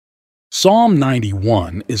Psalm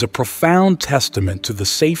 91 is a profound testament to the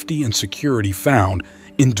safety and security found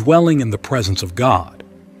in dwelling in the presence of God.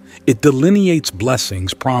 It delineates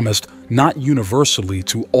blessings promised not universally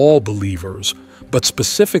to all believers, but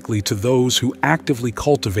specifically to those who actively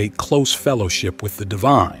cultivate close fellowship with the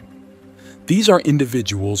divine. These are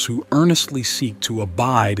individuals who earnestly seek to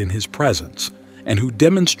abide in His presence and who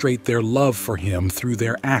demonstrate their love for Him through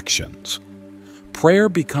their actions. Prayer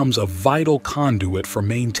becomes a vital conduit for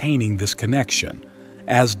maintaining this connection,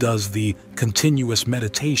 as does the continuous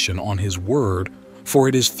meditation on His Word, for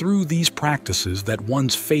it is through these practices that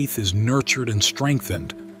one's faith is nurtured and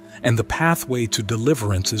strengthened, and the pathway to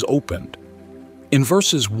deliverance is opened. In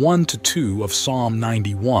verses 1 to 2 of Psalm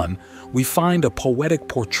 91, we find a poetic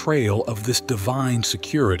portrayal of this divine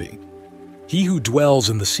security. He who dwells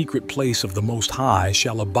in the secret place of the Most High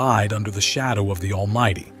shall abide under the shadow of the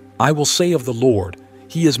Almighty. I will say of the Lord,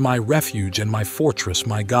 He is my refuge and my fortress,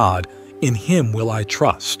 my God, in Him will I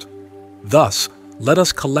trust. Thus, let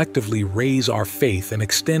us collectively raise our faith and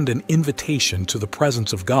extend an invitation to the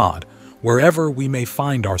presence of God, wherever we may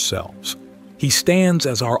find ourselves. He stands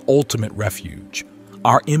as our ultimate refuge,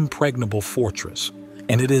 our impregnable fortress,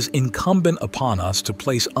 and it is incumbent upon us to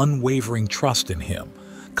place unwavering trust in Him,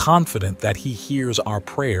 confident that He hears our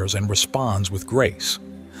prayers and responds with grace.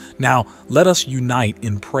 Now, let us unite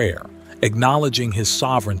in prayer, acknowledging His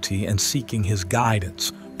sovereignty and seeking His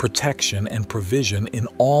guidance, protection, and provision in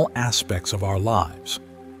all aspects of our lives.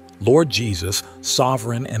 Lord Jesus,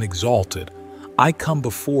 sovereign and exalted, I come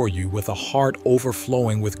before You with a heart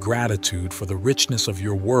overflowing with gratitude for the richness of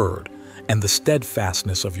Your word and the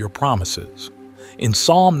steadfastness of Your promises. In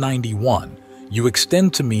Psalm 91, You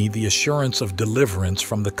extend to me the assurance of deliverance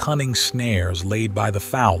from the cunning snares laid by the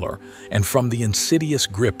fowler and from the insidious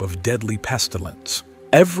grip of deadly pestilence.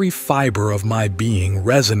 Every fiber of my being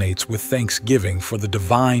resonates with thanksgiving for the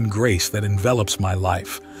divine grace that envelops my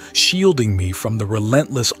life, shielding me from the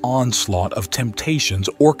relentless onslaught of temptations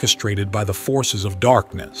orchestrated by the forces of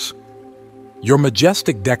darkness. Your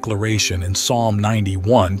majestic declaration in Psalm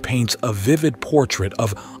 91 paints a vivid portrait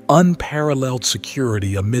of unparalleled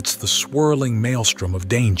security amidst the swirling maelstrom of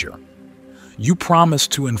danger. You promise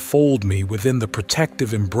to enfold me within the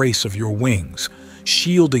protective embrace of Your wings,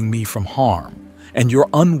 shielding me from harm, and Your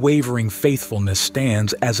unwavering faithfulness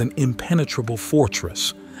stands as an impenetrable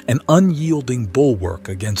fortress, an unyielding bulwark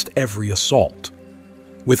against every assault.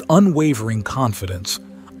 With unwavering confidence,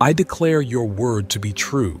 I declare Your word to be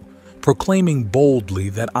true, proclaiming boldly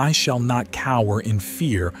that I shall not cower in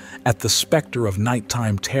fear at the specter of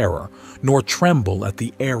nighttime terror, nor tremble at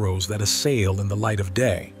the arrows that assail in the light of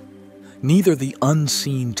day. Neither the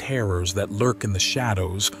unseen terrors that lurk in the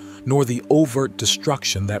shadows, nor the overt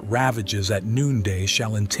destruction that ravages at noonday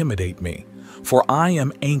shall intimidate me, for I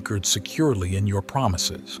am anchored securely in Your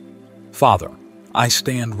promises. Father, I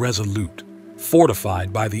stand resolute,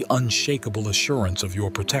 fortified by the unshakable assurance of Your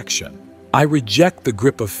protection. I reject the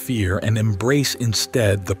grip of fear and embrace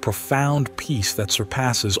instead the profound peace that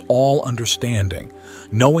surpasses all understanding,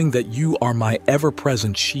 knowing that You are my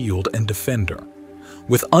ever-present shield and defender.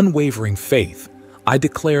 With unwavering faith, I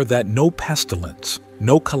declare that no pestilence,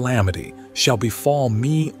 no calamity shall befall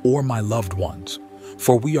me or my loved ones,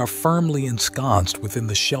 for we are firmly ensconced within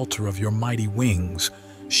the shelter of Your mighty wings,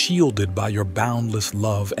 shielded by Your boundless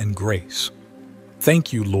love and grace.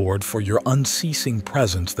 Thank You, Lord, for Your unceasing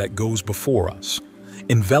presence that goes before us,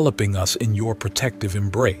 enveloping us in Your protective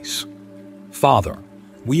embrace. Father,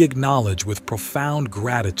 we acknowledge with profound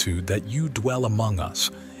gratitude that You dwell among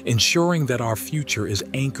us, ensuring that our future is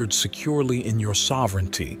anchored securely in Your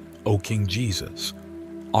sovereignty, O King Jesus.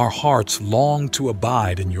 Our hearts long to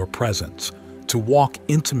abide in Your presence, to walk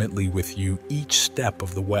intimately with You each step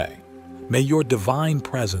of the way. May Your divine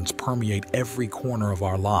presence permeate every corner of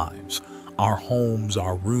our lives, our homes,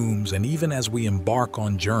 our rooms, and even as we embark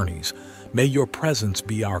on journeys, may Your presence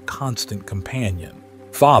be our constant companion.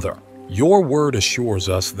 Father, Your word assures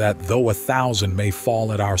us that though 1,000 may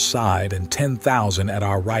fall at our side and 10,000 at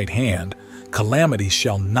our right hand, calamity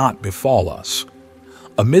shall not befall us.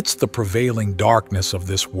 Amidst the prevailing darkness of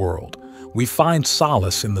this world, we find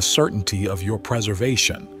solace in the certainty of Your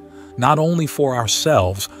preservation, not only for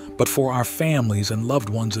ourselves, but for our families and loved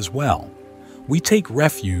ones as well. We take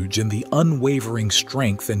refuge in the unwavering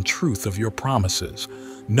strength and truth of Your promises,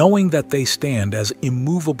 knowing that they stand as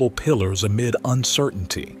immovable pillars amid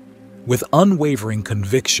uncertainty. With unwavering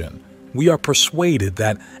conviction, we are persuaded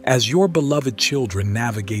that as Your beloved children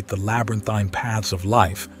navigate the labyrinthine paths of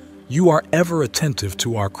life, You are ever attentive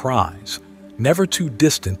to our cries, never too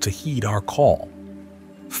distant to heed our call.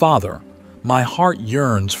 Father, my heart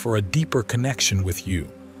yearns for a deeper connection with You,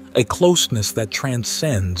 a closeness that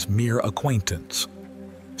transcends mere acquaintance.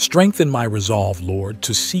 Strengthen my resolve, Lord,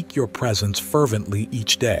 to seek your presence fervently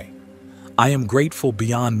each day. I am grateful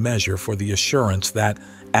beyond measure for the assurance that,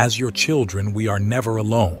 as your children, we are never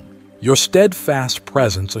alone. Your steadfast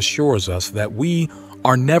presence assures us that we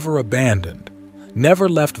are never abandoned, never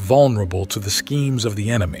left vulnerable to the schemes of the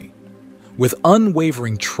enemy. With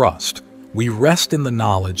unwavering trust, we rest in the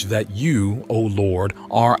knowledge that you, O Lord,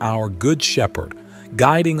 are our good shepherd,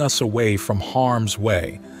 guiding us away from harm's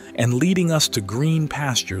way and leading us to green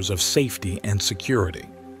pastures of safety and security.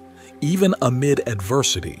 Even amid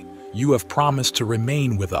adversity, you have promised to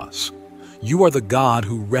remain with us. You are the God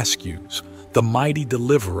who rescues, the mighty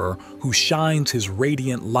deliverer who shines his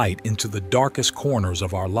radiant light into the darkest corners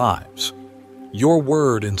of our lives. Your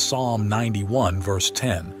word in Psalm 91, verse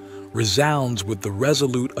 10, resounds with the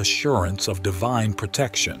resolute assurance of divine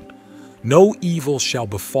protection. No evil shall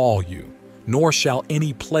befall you, nor shall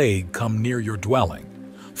any plague come near your dwelling.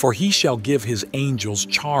 For he shall give his angels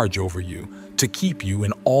charge over you, to keep you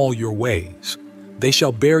in all your ways. They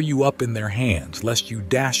shall bear you up in their hands, lest you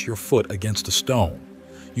dash your foot against a stone.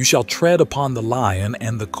 You shall tread upon the lion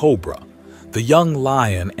and the cobra, the young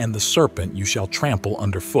lion and the serpent you shall trample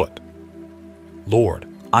underfoot. Lord,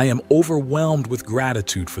 I am overwhelmed with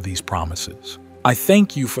gratitude for these promises. I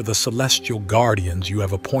thank you for the celestial guardians you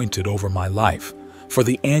have appointed over my life, for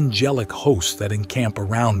the angelic hosts that encamp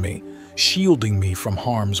around me, shielding me from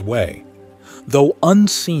harm's way. Though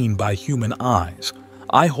unseen by human eyes,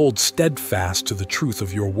 I hold steadfast to the truth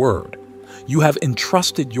of your word. You have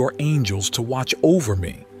entrusted your angels to watch over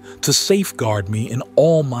me, to safeguard me in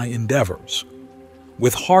all my endeavors.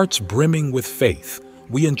 With hearts brimming with faith,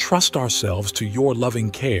 we entrust ourselves to your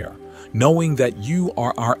loving care, knowing that you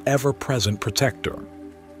are our ever-present protector.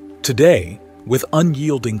 Today, with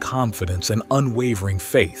unyielding confidence and unwavering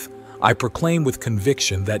faith, I proclaim with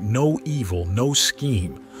conviction that no evil, no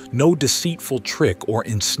scheme, no deceitful trick or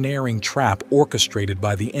ensnaring trap orchestrated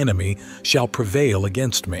by the enemy shall prevail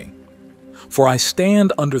against me. For I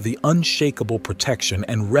stand under the unshakable protection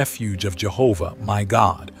and refuge of Jehovah, my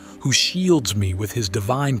God, who shields me with his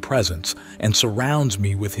divine presence and surrounds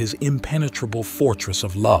me with his impenetrable fortress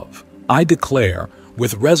of love. I declare,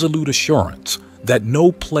 with resolute assurance, that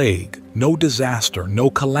no plague, no disaster, no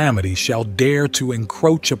calamity shall dare to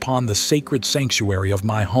encroach upon the sacred sanctuary of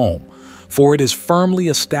my home, for it is firmly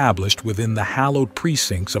established within the hallowed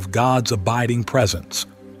precincts of God's abiding presence.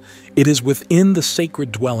 It is within the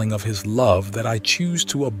sacred dwelling of his love that I choose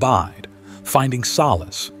to abide, finding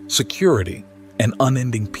solace, security, and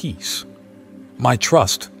unending peace. My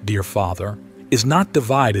trust, dear Father, is not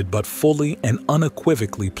divided but fully and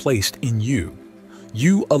unequivocally placed in you.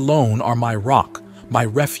 You alone are my rock, my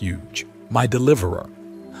refuge, my deliverer.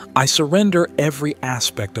 I surrender every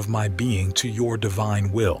aspect of my being to your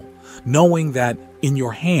divine will, knowing that in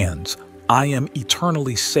your hands I am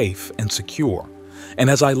eternally safe and secure. And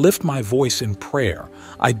as I lift my voice in prayer,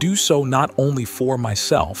 I do so not only for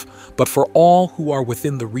myself, but for all who are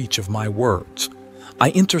within the reach of my words.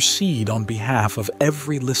 I intercede on behalf of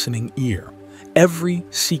every listening ear, every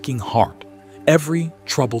seeking heart, every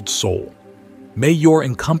troubled soul. May your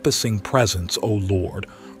encompassing presence, O Lord,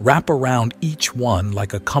 wrap around each one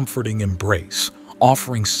like a comforting embrace,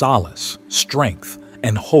 offering solace, strength,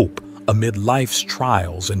 and hope amid life's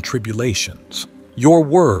trials and tribulations. Your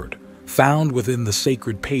word, found within the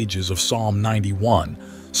sacred pages of Psalm 91,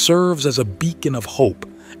 serves as a beacon of hope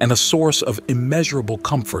and a source of immeasurable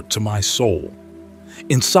comfort to my soul.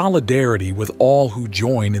 In solidarity with all who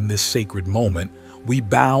join in this sacred moment, we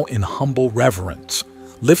bow in humble reverence,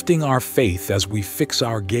 lifting our faith as we fix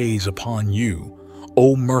our gaze upon you,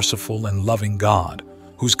 O merciful and loving God,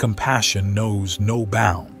 whose compassion knows no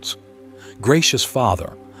bounds. Gracious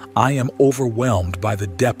Father, I am overwhelmed by the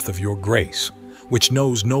depth of your grace, which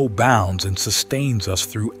knows no bounds and sustains us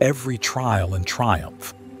through every trial and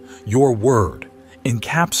triumph. Your word,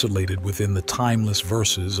 encapsulated within the timeless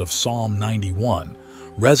verses of Psalm 91,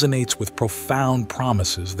 resonates with profound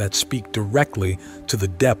promises that speak directly to the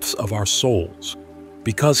depths of our souls.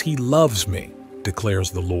 Because he loves me,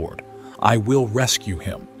 declares the Lord, I will rescue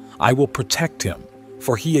him. I will protect him,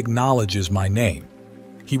 for he acknowledges my name.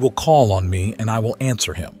 He will call on me, and I will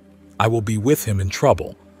answer him. I will be with him in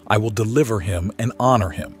trouble. I will deliver him and honor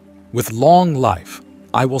him. With long life,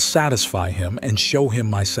 I will satisfy him and show him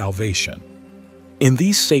my salvation. In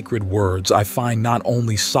these sacred words, I find not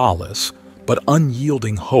only solace, but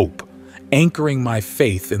unyielding hope, anchoring my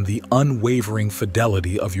faith in the unwavering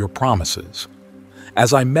fidelity of your promises.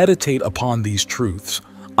 As I meditate upon these truths,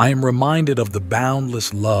 I am reminded of the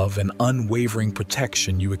boundless love and unwavering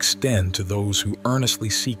protection you extend to those who earnestly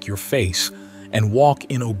seek your face and walk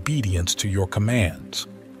in obedience to your commands.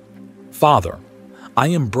 Father, I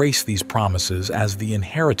embrace these promises as the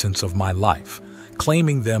inheritance of my life,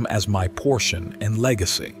 claiming them as my portion and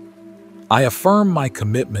legacy. I affirm my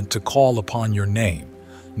commitment to call upon your name,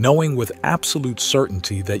 knowing with absolute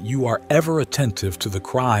certainty that you are ever attentive to the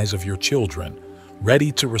cries of your children,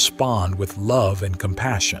 ready to respond with love and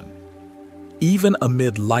compassion. Even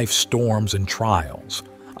amid life's storms and trials,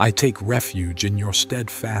 I take refuge in your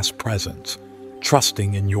steadfast presence,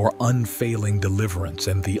 trusting in your unfailing deliverance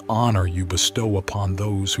and the honor you bestow upon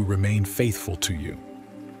those who remain faithful to you.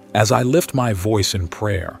 As I lift my voice in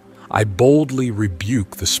prayer, I boldly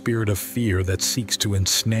rebuke the spirit of fear that seeks to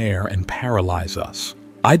ensnare and paralyze us.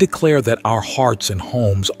 I declare that our hearts and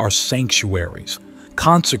homes are sanctuaries,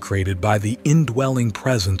 consecrated by the indwelling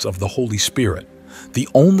presence of the Holy Spirit, the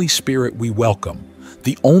only Spirit we welcome,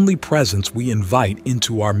 the only presence we invite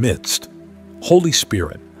into our midst. Holy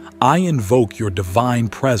Spirit, I invoke your divine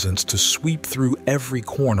presence to sweep through every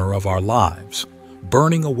corner of our lives,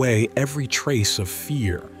 burning away every trace of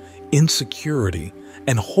fear, insecurity,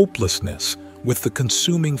 and hopelessness with the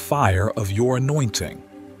consuming fire of your anointing.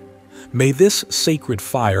 May this sacred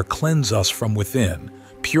fire cleanse us from within,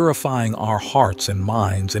 purifying our hearts and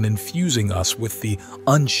minds and infusing us with the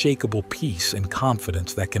unshakable peace and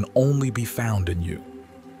confidence that can only be found in you.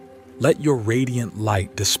 Let your radiant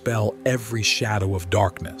light dispel every shadow of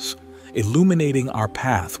darkness, illuminating our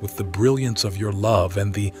path with the brilliance of your love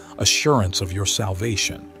and the assurance of your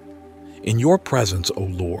salvation. In your presence, O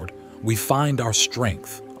Lord, we find our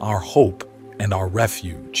strength, our hope, and our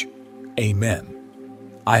refuge. Amen.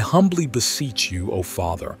 I humbly beseech you, O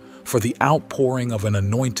Father, for the outpouring of an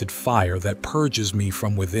anointed fire that purges me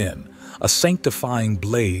from within, a sanctifying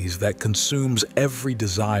blaze that consumes every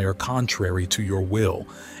desire contrary to your will,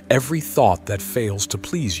 every thought that fails to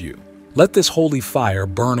please you. Let this holy fire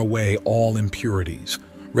burn away all impurities,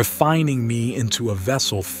 refining me into a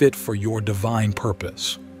vessel fit for your divine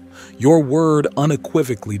purpose. Your word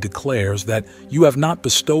unequivocally declares that you have not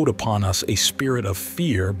bestowed upon us a spirit of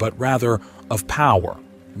fear, but rather of power,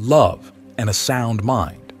 love, and a sound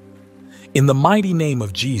mind. In the mighty name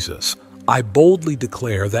of Jesus, I boldly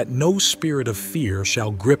declare that no spirit of fear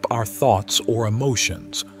shall grip our thoughts or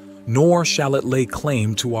emotions, nor shall it lay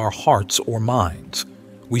claim to our hearts or minds.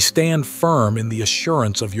 We stand firm in the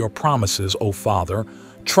assurance of your promises, O Father,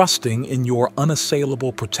 trusting in your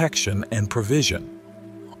unassailable protection and provision.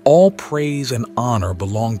 All praise and honor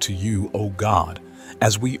belong to you, O God,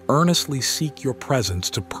 as we earnestly seek your presence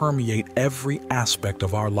to permeate every aspect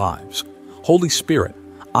of our lives. Holy Spirit,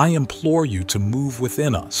 I implore you to move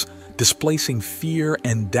within us, displacing fear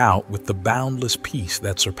and doubt with the boundless peace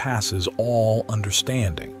that surpasses all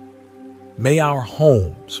understanding. May our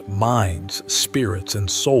homes, minds, spirits, and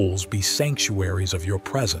souls be sanctuaries of your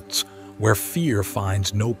presence, where fear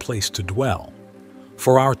finds no place to dwell.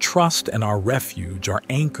 For our trust and our refuge are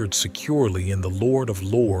anchored securely in the Lord of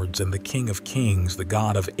Lords and the King of Kings, the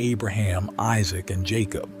God of Abraham, Isaac, and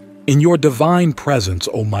Jacob. In your divine presence,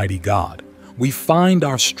 Almighty God, we find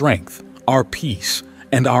our strength, our peace,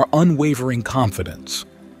 and our unwavering confidence.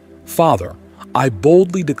 Father, I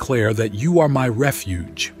boldly declare that you are my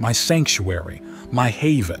refuge, my sanctuary, my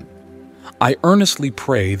haven. I earnestly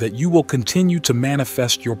pray that you will continue to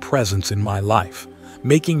manifest your presence in my life,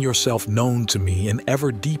 making yourself known to me in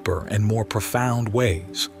ever deeper and more profound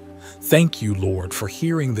ways. Thank you, Lord, for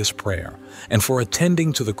hearing this prayer and for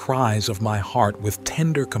attending to the cries of my heart with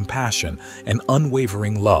tender compassion and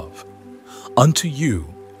unwavering love. Unto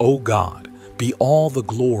you, O God, be all the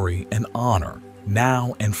glory and honor,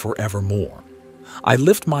 now and forevermore. I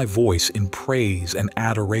lift my voice in praise and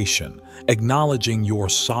adoration, acknowledging your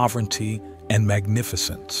sovereignty and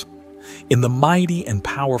magnificence. In the mighty and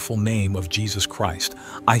powerful name of Jesus Christ,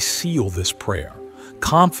 I seal this prayer,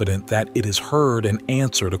 confident that it is heard and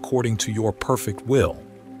answered according to your perfect will.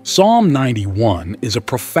 Psalm 91 is a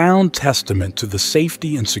profound testament to the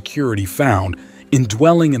safety and security found in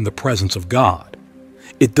dwelling in the presence of God.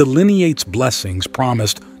 It delineates blessings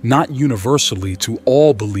promised not universally to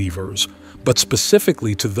all believers, but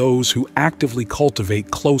specifically to those who actively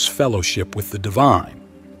cultivate close fellowship with the divine.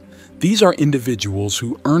 These are individuals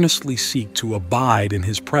who earnestly seek to abide in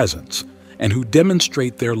His presence and who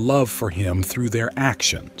demonstrate their love for Him through their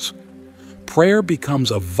actions. Prayer becomes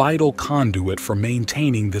a vital conduit for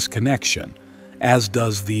maintaining this connection, as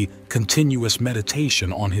does the continuous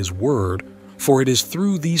meditation on His Word, for it is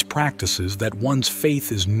through these practices that one's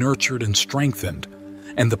faith is nurtured and strengthened,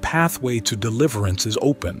 and the pathway to deliverance is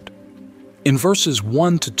opened. In verses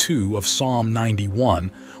 1 to 2 of Psalm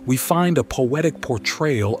 91, we find a poetic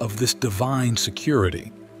portrayal of this divine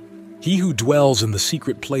security. He who dwells in the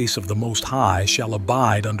secret place of the Most High shall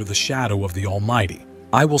abide under the shadow of the Almighty.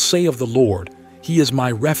 I will say of the Lord, He is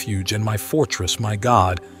my refuge and my fortress, my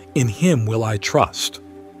God. In Him will I trust.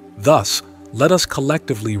 Thus, let us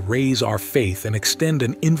collectively raise our faith and extend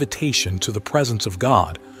an invitation to the presence of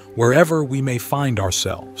God, wherever we may find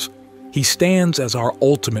ourselves. He stands as our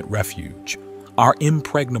ultimate refuge, our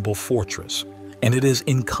impregnable fortress, and it is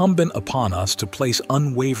incumbent upon us to place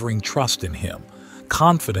unwavering trust in Him,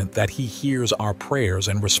 confident that He hears our prayers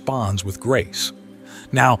and responds with grace.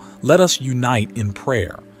 Now, let us unite in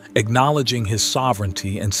prayer, acknowledging His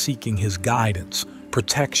sovereignty and seeking His guidance,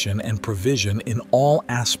 protection, and provision in all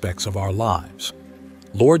aspects of our lives.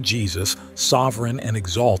 Lord Jesus, sovereign and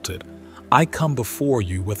exalted, I come before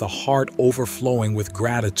you with a heart overflowing with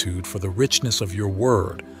gratitude for the richness of your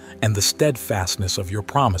word and the steadfastness of your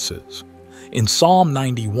promises. In Psalm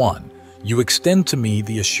 91, you extend to me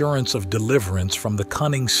the assurance of deliverance from the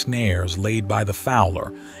cunning snares laid by the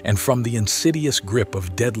fowler and from the insidious grip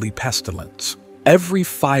of deadly pestilence. Every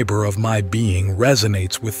fiber of my being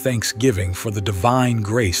resonates with thanksgiving for the divine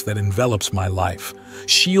grace that envelops my life,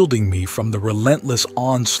 shielding me from the relentless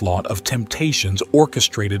onslaught of temptations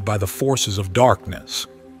orchestrated by the forces of darkness.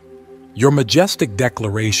 Your majestic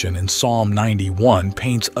declaration in Psalm 91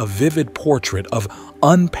 paints a vivid portrait of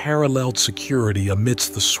unparalleled security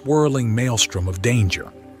amidst the swirling maelstrom of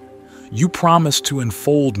danger. You promise to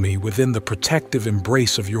enfold me within the protective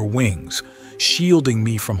embrace of your wings, shielding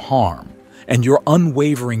me from harm, and your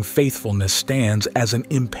unwavering faithfulness stands as an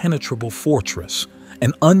impenetrable fortress,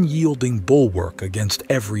 an unyielding bulwark against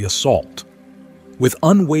every assault. With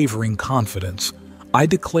unwavering confidence, I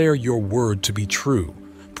declare your word to be true,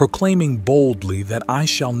 proclaiming boldly that I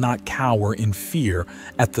shall not cower in fear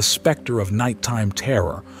at the specter of nighttime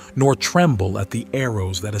terror, nor tremble at the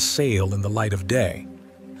arrows that assail in the light of day.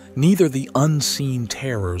 Neither the unseen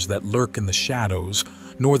terrors that lurk in the shadows,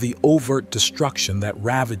 nor the overt destruction that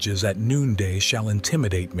ravages at noonday shall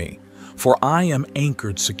intimidate me, for I am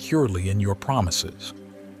anchored securely in your promises.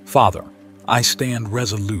 Father, I stand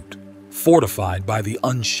resolute, fortified by the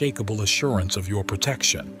unshakable assurance of your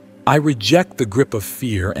protection. I reject the grip of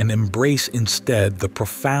fear and embrace instead the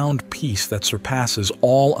profound peace that surpasses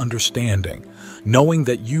all understanding, knowing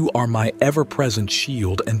that you are my ever-present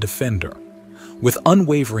shield and defender. With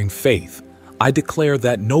unwavering faith, I declare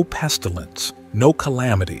that no pestilence, no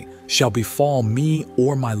calamity shall befall me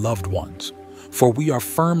or my loved ones, for we are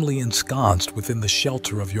firmly ensconced within the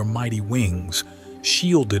shelter of your mighty wings,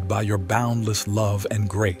 shielded by your boundless love and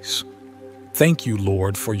grace. Thank you,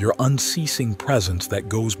 Lord, for your unceasing presence that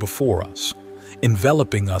goes before us,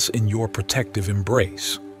 enveloping us in your protective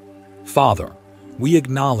embrace. Father, we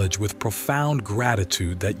acknowledge with profound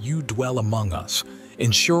gratitude that you dwell among us,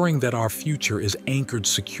 ensuring that our future is anchored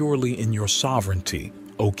securely in your sovereignty,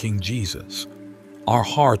 O King Jesus. Our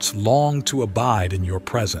hearts long to abide in your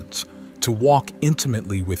presence, to walk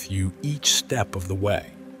intimately with you each step of the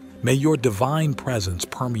way. May your divine presence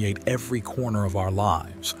permeate every corner of our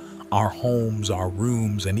lives, our homes, our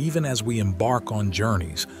rooms, and even as we embark on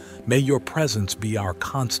journeys, may your presence be our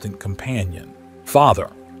constant companion. Father,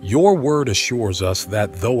 your word assures us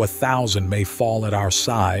that though 1,000 may fall at our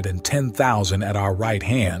side and 10,000 at our right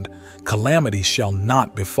hand, calamity shall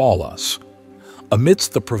not befall us.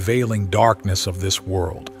 Amidst the prevailing darkness of this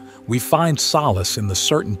world, we find solace in the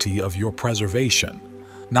certainty of your preservation,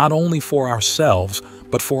 not only for ourselves,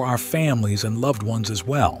 but for our families and loved ones as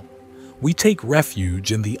well. We take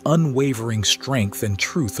refuge in the unwavering strength and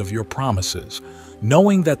truth of your promises,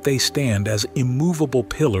 knowing that they stand as immovable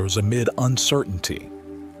pillars amid uncertainty.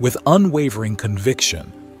 With unwavering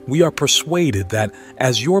conviction, we are persuaded that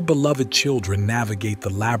as your beloved children navigate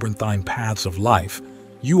the labyrinthine paths of life,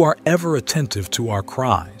 you are ever attentive to our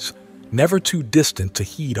cries, never too distant to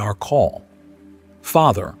heed our call.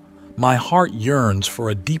 Father, my heart yearns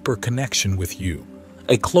for a deeper connection with you,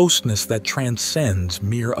 a closeness that transcends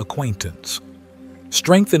mere acquaintance.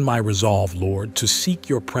 Strengthen my resolve, Lord, to seek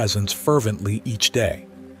your presence fervently each day.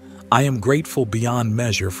 I am grateful beyond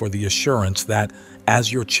measure for the assurance that,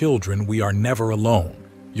 as your children, we are never alone.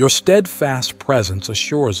 Your steadfast presence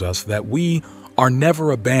assures us that we are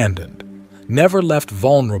never abandoned, never left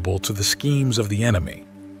vulnerable to the schemes of the enemy.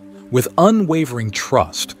 With unwavering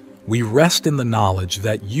trust, we rest in the knowledge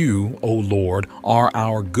that you, O Lord, are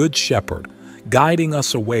our good shepherd, guiding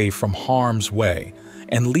us away from harm's way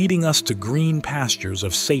and leading us to green pastures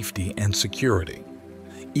of safety and security.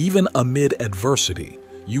 Even amid adversity,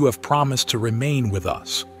 you have promised to remain with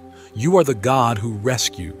us. You are the God who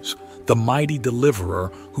rescues, the mighty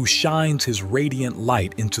deliverer who shines his radiant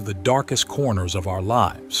light into the darkest corners of our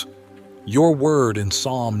lives. Your word in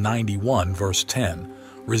Psalm 91, verse 10,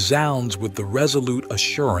 resounds with the resolute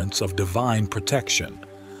assurance of divine protection.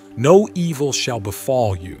 No evil shall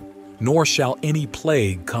befall you, nor shall any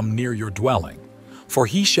plague come near your dwelling. For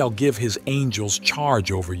he shall give his angels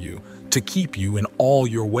charge over you, to keep you in all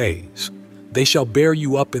your ways. They shall bear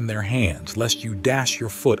you up in their hands, lest you dash your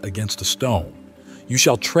foot against a stone. You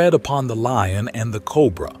shall tread upon the lion and the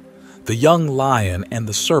cobra. The young lion and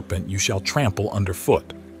the serpent you shall trample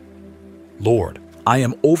underfoot. Lord, I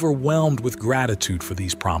am overwhelmed with gratitude for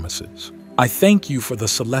these promises. I thank you for the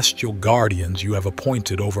celestial guardians you have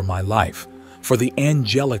appointed over my life, for the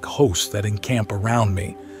angelic hosts that encamp around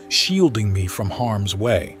me, shielding me from harm's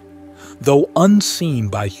way. Though unseen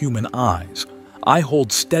by human eyes, I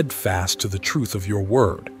hold steadfast to the truth of your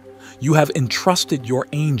word. You have entrusted your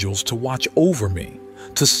angels to watch over me,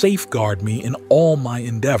 to safeguard me in all my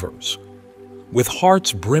endeavors. With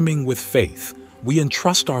hearts brimming with faith, we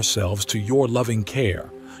entrust ourselves to your loving care,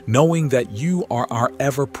 knowing that you are our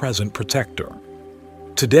ever-present protector.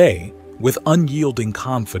 Today, with unyielding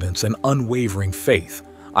confidence and unwavering faith,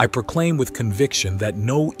 I proclaim with conviction that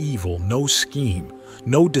no evil, no scheme,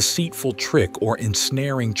 no deceitful trick or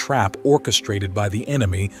ensnaring trap orchestrated by the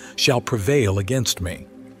enemy shall prevail against me.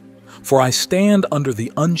 For I stand under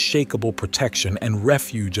the unshakable protection and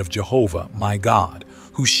refuge of Jehovah, my God,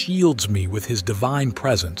 who shields me with his divine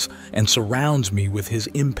presence and surrounds me with his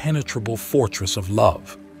impenetrable fortress of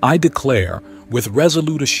love. I declare with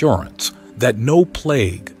resolute assurance that no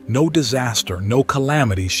plague, no disaster, no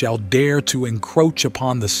calamity shall dare to encroach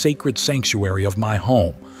upon the sacred sanctuary of my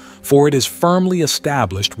home, for it is firmly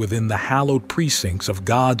established within the hallowed precincts of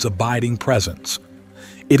God's abiding presence.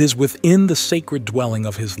 It is within the sacred dwelling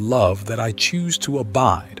of his love that I choose to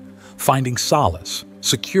abide, finding solace,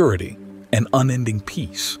 security, and unending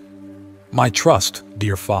peace. My trust,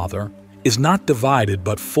 dear Father, is not divided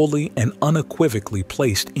but fully and unequivocally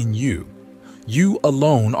placed in you. You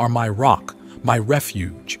alone are my rock, my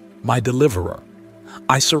refuge, my deliverer.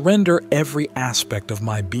 I surrender every aspect of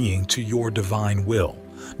my being to your divine will,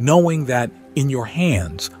 knowing that in your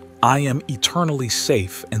hands I am eternally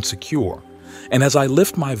safe and secure. And as I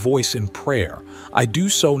lift my voice in prayer, I do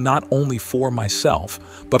so not only for myself,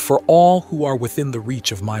 but for all who are within the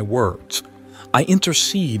reach of my words. I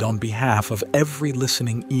intercede on behalf of every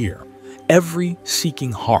listening ear, every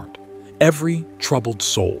seeking heart, every troubled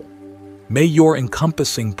soul. May your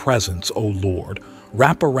encompassing presence, O Lord,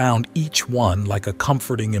 wrap around each one like a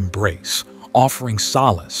comforting embrace, offering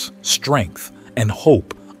solace, strength, and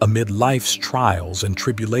hope amid life's trials and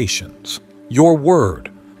tribulations. Your word,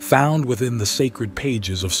 found within the sacred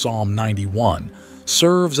pages of Psalm 91,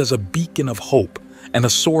 serves as a beacon of hope and a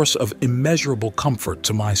source of immeasurable comfort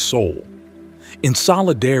to my soul. In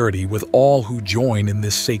solidarity with all who join in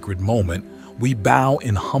this sacred moment, we bow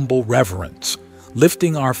in humble reverence,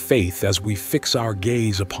 lifting our faith as we fix our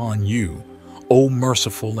gaze upon you, O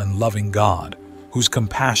merciful and loving God, whose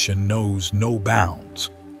compassion knows no bounds.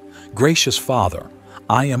 Gracious Father,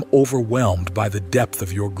 I am overwhelmed by the depth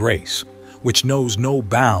of your grace, which knows no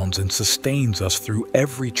bounds and sustains us through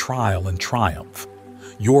every trial and triumph.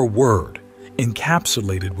 Your word,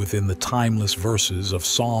 encapsulated within the timeless verses of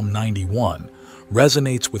Psalm 91,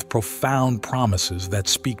 resonates with profound promises that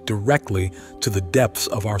speak directly to the depths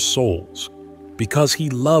of our souls. Because he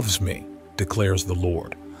loves me, declares the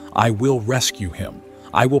Lord, I will rescue him.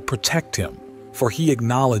 I will protect him, for he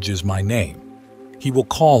acknowledges my name. He will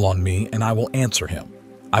call on me, and I will answer him.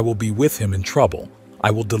 I will be with him in trouble. I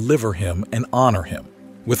will deliver him and honor him.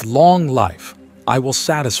 With long life, I will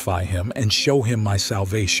satisfy him and show him my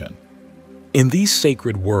salvation. In these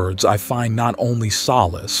sacred words, I find not only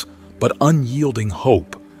solace, but unyielding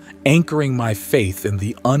hope, anchoring my faith in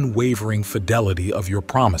the unwavering fidelity of your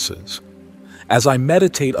promises. As I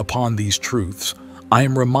meditate upon these truths, I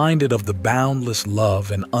am reminded of the boundless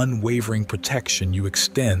love and unwavering protection you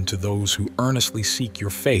extend to those who earnestly seek your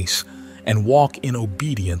face and walk in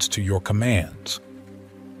obedience to your commands.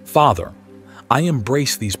 Father, I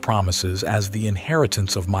embrace these promises as the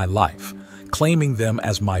inheritance of my life, claiming them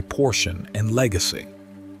as my portion and legacy.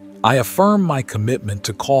 I affirm my commitment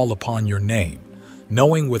to call upon your name,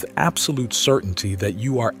 knowing with absolute certainty that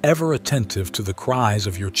you are ever attentive to the cries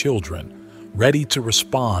of your children, ready to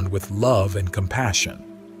respond with love and compassion.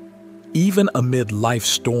 Even amid life's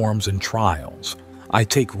storms and trials, I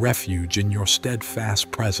take refuge in your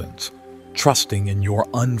steadfast presence, trusting in your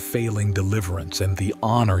unfailing deliverance and the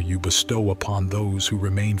honor you bestow upon those who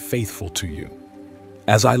remain faithful to you.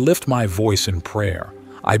 As I lift my voice in prayer,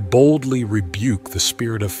 I boldly rebuke the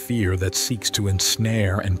spirit of fear that seeks to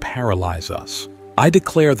ensnare and paralyze us. I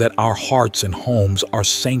declare that our hearts and homes are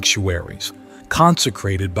sanctuaries,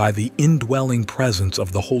 consecrated by the indwelling presence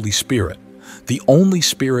of the Holy Spirit, the only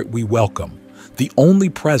Spirit we welcome, the only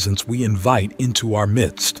presence we invite into our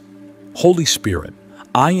midst. Holy Spirit,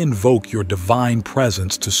 I invoke your divine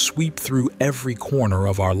presence to sweep through every corner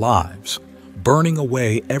of our lives, burning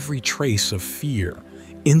away every trace of fear,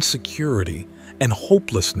 insecurity, and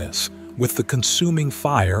hopelessness with the consuming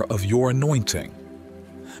fire of your anointing.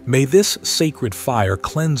 May this sacred fire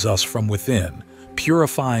cleanse us from within,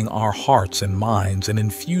 purifying our hearts and minds and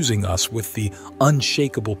infusing us with the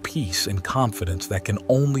unshakable peace and confidence that can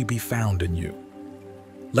only be found in you.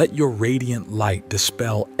 Let your radiant light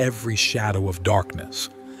dispel every shadow of darkness,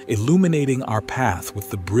 illuminating our path with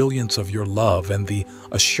the brilliance of your love and the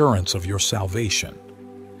assurance of your salvation.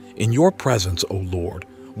 In your presence, O Lord,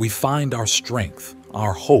 we find our strength,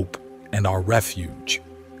 our hope, and our refuge.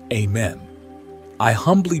 Amen. I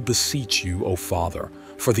humbly beseech you, O Father,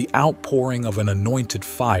 for the outpouring of an anointed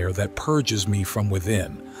fire that purges me from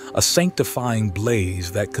within, a sanctifying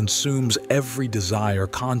blaze that consumes every desire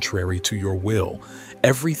contrary to your will,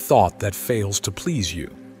 every thought that fails to please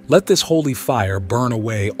you. Let this holy fire burn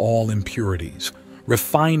away all impurities,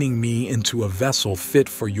 refining me into a vessel fit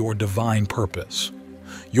for your divine purpose.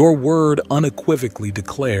 Your word unequivocally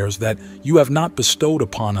declares that you have not bestowed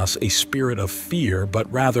upon us a spirit of fear,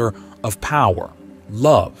 but rather of power,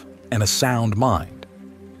 love, and a sound mind.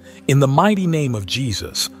 In the mighty name of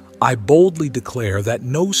Jesus, I boldly declare that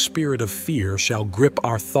no spirit of fear shall grip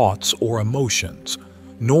our thoughts or emotions,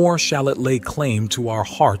 nor shall it lay claim to our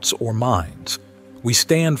hearts or minds. We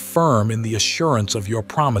stand firm in the assurance of your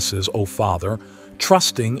promises, O Father,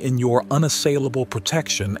 trusting in your unassailable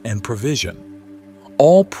protection and provision.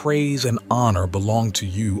 All praise and honor belong to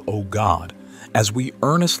you, O God, as we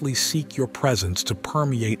earnestly seek your presence to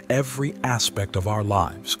permeate every aspect of our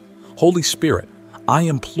lives. Holy Spirit, I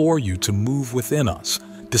implore you to move within us,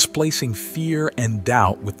 displacing fear and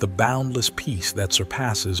doubt with the boundless peace that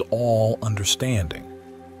surpasses all understanding.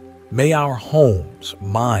 May our homes,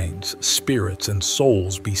 minds, spirits, and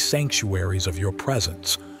souls be sanctuaries of your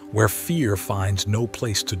presence, where fear finds no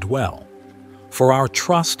place to dwell. For our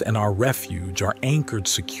trust and our refuge are anchored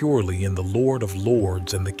securely in the Lord of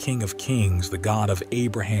Lords and the King of Kings, the God of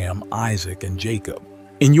Abraham, Isaac, and Jacob.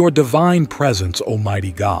 In your divine presence,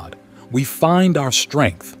 Almighty God, we find our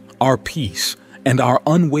strength, our peace, and our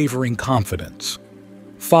unwavering confidence.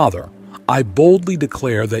 Father, I boldly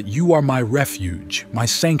declare that you are my refuge, my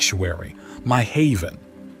sanctuary, my haven.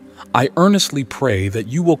 I earnestly pray that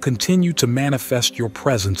you will continue to manifest your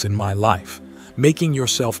presence in my life, making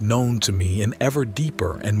yourself known to me in ever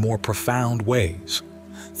deeper and more profound ways.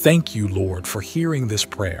 Thank you, Lord, for hearing this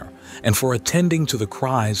prayer and for attending to the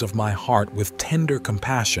cries of my heart with tender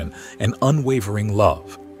compassion and unwavering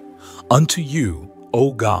love. Unto you,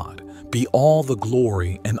 O God, be all the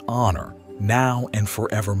glory and honor, now and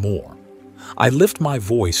forevermore. I lift my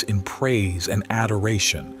voice in praise and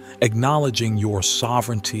adoration, acknowledging your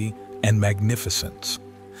sovereignty and magnificence.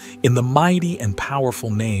 In the mighty and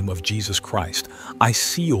powerful name of Jesus Christ, I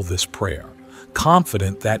seal this prayer,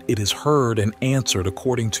 confident that it is heard and answered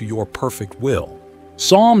according to your perfect will.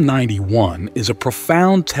 Psalm 91 is a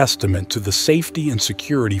profound testament to the safety and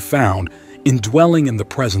security found in dwelling in the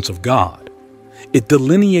presence of God. It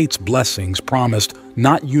delineates blessings promised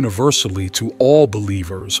not universally to all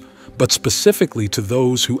believers, but specifically to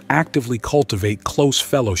those who actively cultivate close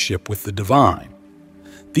fellowship with the divine.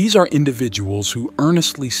 These are individuals who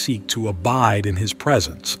earnestly seek to abide in his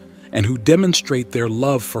presence and who demonstrate their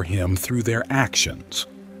love for him through their actions.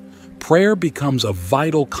 Prayer becomes a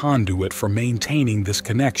vital conduit for maintaining this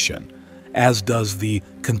connection, as does the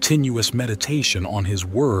continuous meditation on his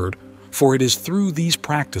word, for it is through these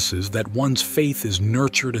practices that one's faith is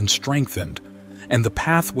nurtured and strengthened, and the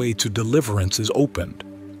pathway to deliverance is opened.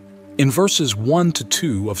 In verses 1 to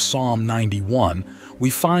 2 of Psalm 91, we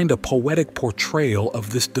find a poetic portrayal of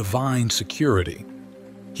this divine security.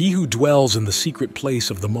 He who dwells in the secret place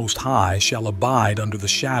of the Most High shall abide under the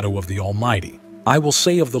shadow of the Almighty. I will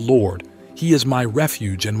say of the Lord, He is my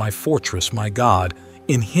refuge and my fortress, my God,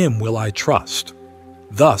 in Him will I trust.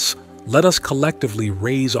 Thus, let us collectively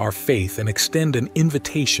raise our faith and extend an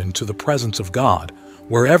invitation to the presence of God,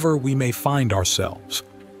 wherever we may find ourselves.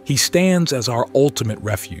 He stands as our ultimate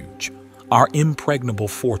refuge, our impregnable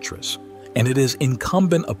fortress, and it is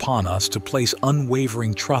incumbent upon us to place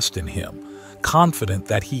unwavering trust in Him, confident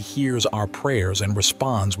that He hears our prayers and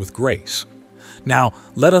responds with grace. Now,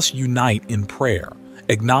 let us unite in prayer,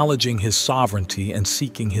 acknowledging His sovereignty and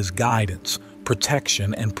seeking His guidance,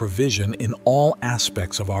 protection, and provision in all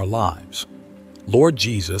aspects of our lives. Lord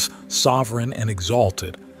Jesus, sovereign and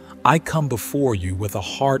exalted, I come before you with a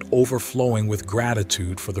heart overflowing with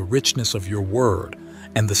gratitude for the richness of your word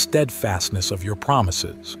and the steadfastness of your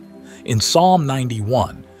promises. In Psalm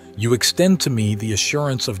 91, you extend to me the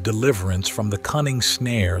assurance of deliverance from the cunning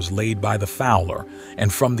snares laid by the fowler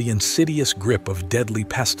and from the insidious grip of deadly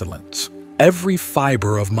pestilence. Every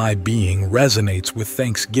fiber of my being resonates with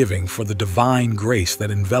thanksgiving for the divine grace that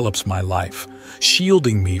envelops my life,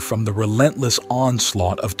 shielding me from the relentless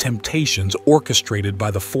onslaught of temptations orchestrated by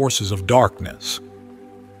the forces of darkness.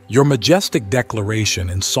 Your majestic declaration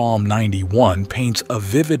in Psalm 91 paints a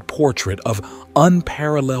vivid portrait of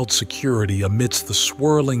unparalleled security amidst the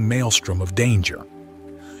swirling maelstrom of danger.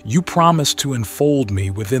 You promise to enfold me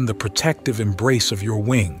within the protective embrace of your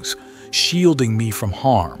wings, shielding me from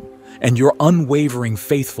harm, and your unwavering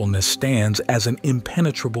faithfulness stands as an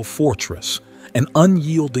impenetrable fortress, an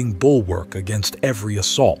unyielding bulwark against every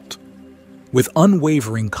assault. With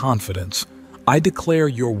unwavering confidence, I declare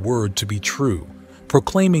your word to be true,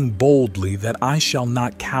 proclaiming boldly that I shall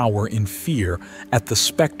not cower in fear at the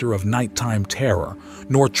specter of nighttime terror,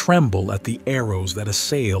 nor tremble at the arrows that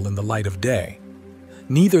assail in the light of day.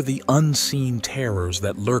 Neither the unseen terrors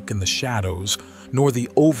that lurk in the shadows, nor the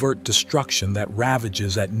overt destruction that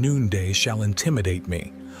ravages at noonday shall intimidate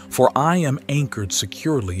me, for I am anchored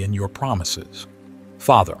securely in your promises.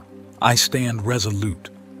 Father, I stand resolute,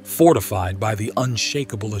 fortified by the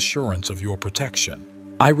unshakable assurance of your protection.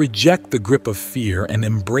 I reject the grip of fear and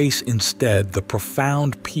embrace instead the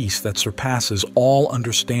profound peace that surpasses all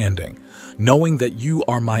understanding, knowing that you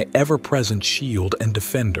are my ever-present shield and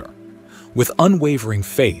defender. With unwavering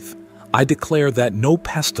faith, I declare that no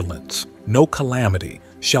pestilence, no calamity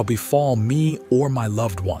shall befall me or my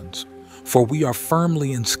loved ones, for we are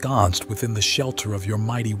firmly ensconced within the shelter of your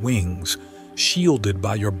mighty wings, shielded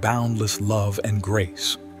by your boundless love and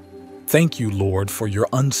grace. Thank you, Lord, for your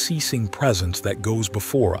unceasing presence that goes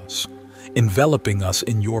before us, enveloping us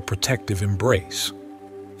in your protective embrace.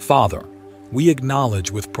 Father, we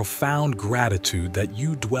acknowledge with profound gratitude that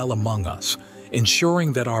you dwell among us,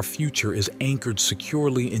 ensuring that our future is anchored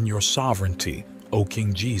securely in your sovereignty, O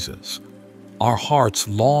King Jesus. Our hearts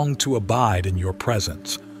long to abide in your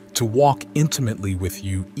presence, to walk intimately with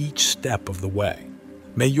you each step of the way.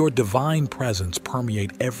 May your divine presence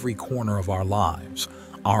permeate every corner of our lives,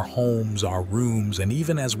 our homes, our rooms, and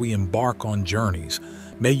even as we embark on journeys,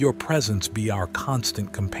 may your presence be our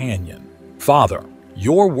constant companion. Father,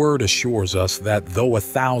 your word assures us that though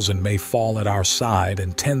 1,000 may fall at our side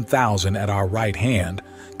and 10,000 at our right hand,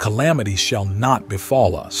 calamity shall not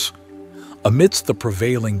befall us. Amidst the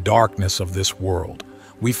prevailing darkness of this world,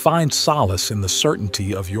 we find solace in the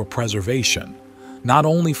certainty of your preservation, not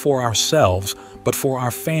only for ourselves, but for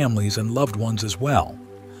our families and loved ones as well.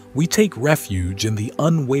 We take refuge in the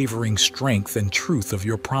unwavering strength and truth of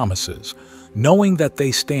your promises, knowing that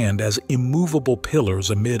they stand as immovable pillars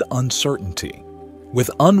amid uncertainty.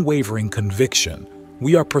 With unwavering conviction,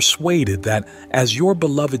 we are persuaded that as your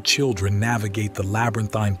beloved children navigate the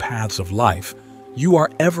labyrinthine paths of life, you are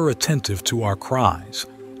ever attentive to our cries,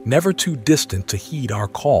 never too distant to heed our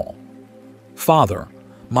call. Father,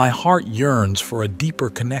 my heart yearns for a deeper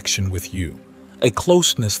connection with you, a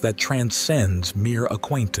closeness that transcends mere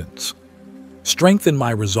acquaintance. Strengthen my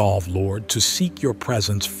resolve, Lord, to seek your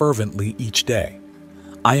presence fervently each day.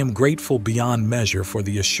 I am grateful beyond measure for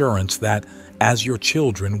the assurance that, as your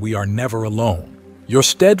children, we are never alone. Your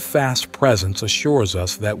steadfast presence assures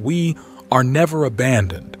us that we are never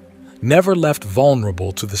abandoned, never left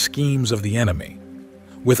vulnerable to the schemes of the enemy.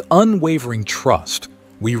 With unwavering trust,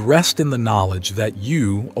 we rest in the knowledge that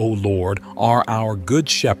you, O Lord, are our good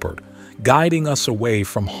shepherd, guiding us away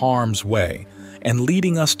from harm's way and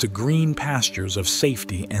leading us to green pastures of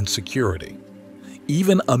safety and security.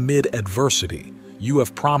 Even amid adversity, you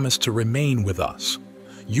have promised to remain with us.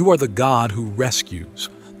 You are the God who rescues,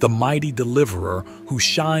 the mighty deliverer who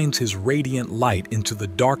shines his radiant light into the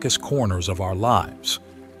darkest corners of our lives.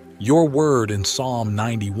 Your word in Psalm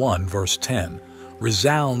 91, verse 10,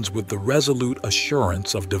 resounds with the resolute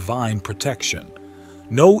assurance of divine protection.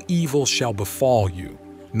 No evil shall befall you,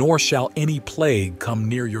 nor shall any plague come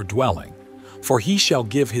near your dwelling. For he shall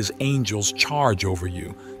give his angels charge over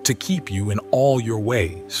you, to keep you in all your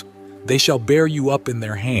ways. They shall bear you up in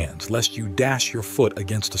their hands, lest you dash your foot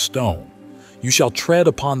against a stone. You shall tread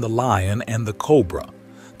upon the lion and the cobra,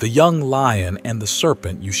 the young lion and the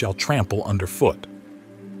serpent you shall trample underfoot.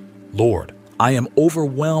 Lord, I am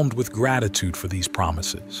overwhelmed with gratitude for these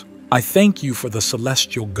promises. I thank you for the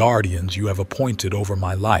celestial guardians you have appointed over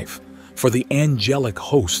my life, for the angelic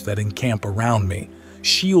hosts that encamp around me,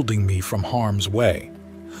 shielding me from harm's way.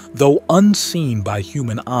 Though unseen by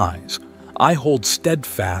human eyes, I hold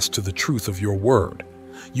steadfast to the truth of your word.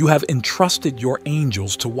 You have entrusted your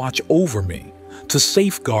angels to watch over me, to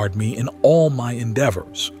safeguard me in all my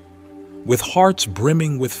endeavors. With hearts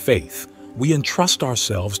brimming with faith, we entrust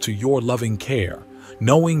ourselves to your loving care,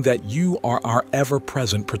 knowing that you are our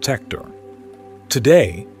ever-present protector.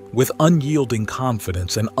 Today, with unyielding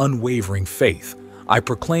confidence and unwavering faith, I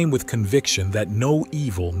proclaim with conviction that no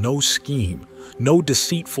evil, no scheme, no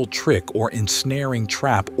deceitful trick or ensnaring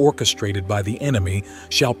trap orchestrated by the enemy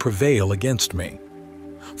shall prevail against me.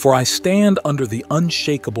 For I stand under the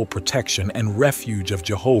unshakable protection and refuge of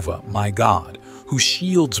Jehovah, my God, who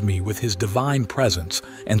shields me with his divine presence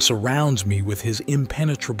and surrounds me with his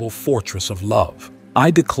impenetrable fortress of love.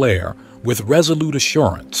 I declare with resolute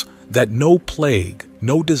assurance that no plague,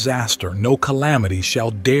 no disaster, no calamity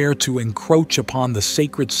shall dare to encroach upon the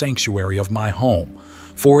sacred sanctuary of my home,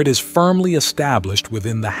 for it is firmly established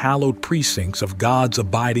within the hallowed precincts of God's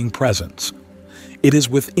abiding presence. It is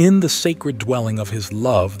within the sacred dwelling of his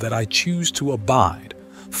love that I choose to abide,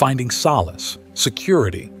 finding solace,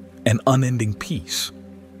 security, and unending peace.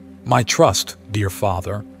 My trust, dear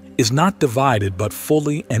Father, is not divided but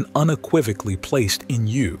fully and unequivocally placed in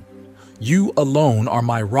you. You alone are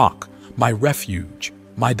my rock, my refuge,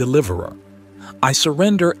 my deliverer. I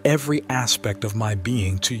surrender every aspect of my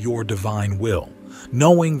being to your divine will,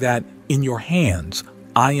 knowing that in your hands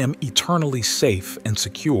I am eternally safe and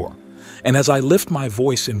secure. And as I lift my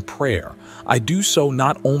voice in prayer, I do so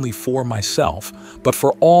not only for myself, but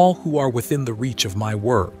for all who are within the reach of my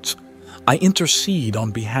words. I intercede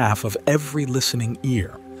on behalf of every listening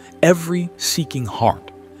ear, every seeking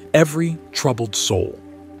heart, every troubled soul.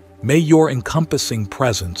 May your encompassing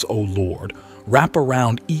presence, O Lord, wrap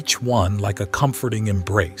around each one like a comforting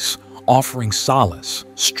embrace, offering solace,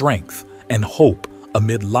 strength, and hope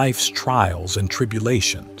amid life's trials and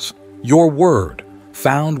tribulations. Your word,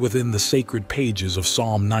 found within the sacred pages of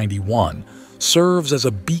Psalm 91, serves as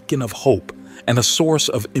a beacon of hope and a source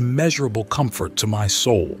of immeasurable comfort to my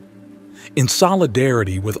soul. In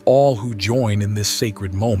solidarity with all who join in this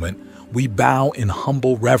sacred moment, we bow in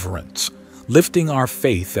humble reverence, lifting our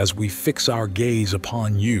faith as we fix our gaze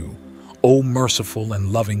upon you, O merciful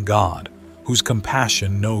and loving God, whose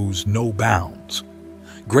compassion knows no bounds.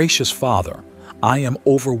 Gracious Father, I am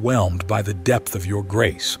overwhelmed by the depth of your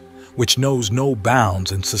grace, which knows no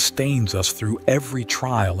bounds and sustains us through every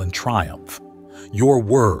trial and triumph. Your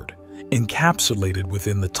word, encapsulated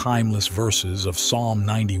within the timeless verses of Psalm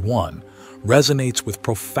 91, resonates with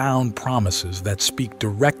profound promises that speak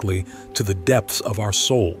directly to the depths of our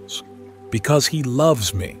souls. Because he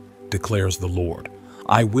loves me, declares the Lord,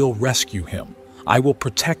 I will rescue him. I will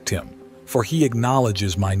protect him, for he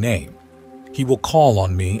acknowledges my name. He will call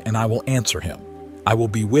on me, and I will answer him. I will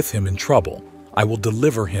be with him in trouble. I will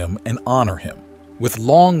deliver him and honor him. With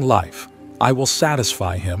long life, I will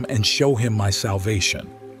satisfy him and show him my salvation.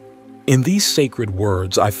 In these sacred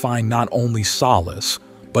words, I find not only solace,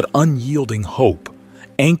 but unyielding hope,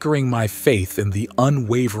 anchoring my faith in the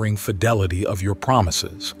unwavering fidelity of your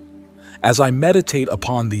promises. As I meditate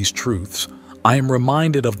upon these truths, I am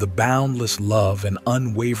reminded of the boundless love and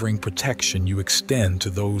unwavering protection you extend to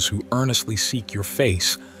those who earnestly seek your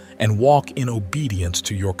face and walk in obedience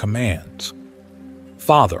to your commands.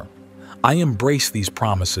 Father, I embrace these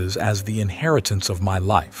promises as the inheritance of my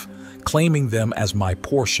life, claiming them as my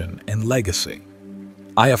portion and legacy.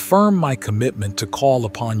 I affirm my commitment to call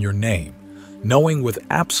upon your name, knowing with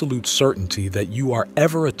absolute certainty that you are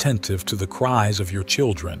ever attentive to the cries of your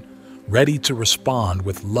children, ready to respond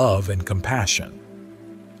with love and compassion.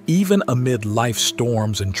 Even amid life's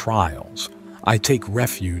storms and trials, I take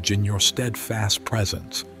refuge in your steadfast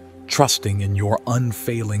presence, trusting in your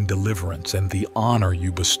unfailing deliverance and the honor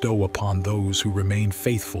you bestow upon those who remain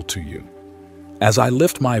faithful to you. As I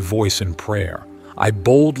lift my voice in prayer, I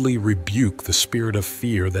boldly rebuke the spirit of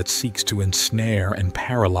fear that seeks to ensnare and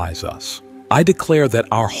paralyze us. I declare that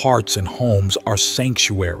our hearts and homes are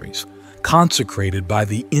sanctuaries, consecrated by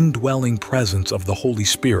the indwelling presence of the Holy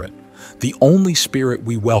Spirit, the only Spirit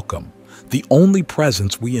we welcome, the only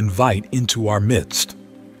presence we invite into our midst.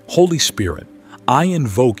 Holy Spirit, I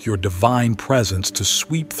invoke your divine presence to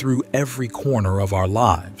sweep through every corner of our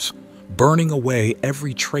lives, burning away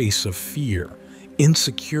every trace of fear,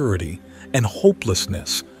 insecurity, and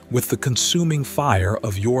hopelessness with the consuming fire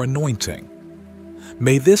of your anointing.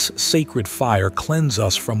 May this sacred fire cleanse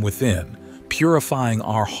us from within, purifying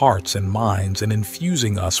our hearts and minds and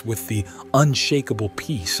infusing us with the unshakable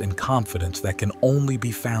peace and confidence that can only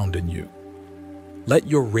be found in you. Let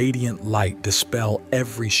your radiant light dispel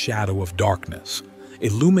every shadow of darkness,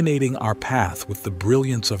 illuminating our path with the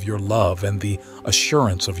brilliance of your love and the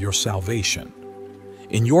assurance of your salvation.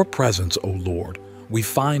 In your presence, O Lord, we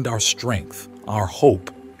find our strength, our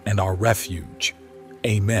hope, and our refuge.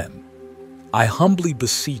 Amen. I humbly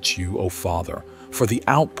beseech you, O Father, for the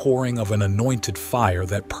outpouring of an anointed fire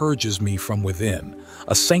that purges me from within,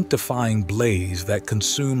 a sanctifying blaze that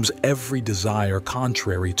consumes every desire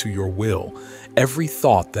contrary to your will, every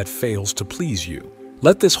thought that fails to please you.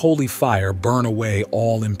 Let this holy fire burn away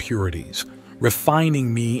all impurities,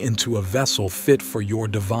 refining me into a vessel fit for your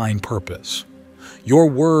divine purpose. Your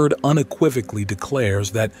word unequivocally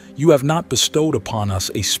declares that you have not bestowed upon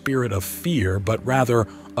us a spirit of fear, but rather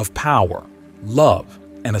of power, love,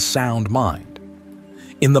 and a sound mind.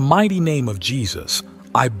 In the mighty name of Jesus,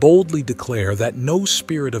 I boldly declare that no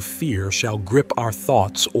spirit of fear shall grip our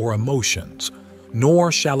thoughts or emotions,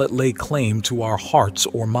 nor shall it lay claim to our hearts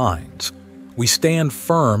or minds. We stand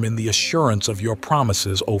firm in the assurance of your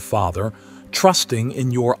promises, O Father, trusting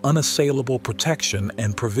in your unassailable protection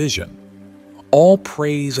and provision. All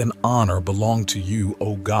praise and honor belong to you,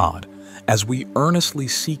 O God, as we earnestly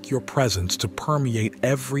seek your presence to permeate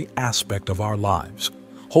every aspect of our lives.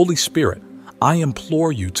 Holy Spirit, I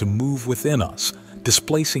implore you to move within us,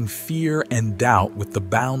 displacing fear and doubt with the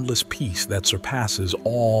boundless peace that surpasses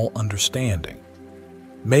all understanding.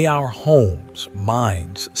 May our homes,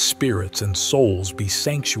 minds, spirits, and souls be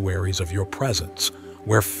sanctuaries of your presence,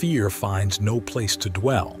 where fear finds no place to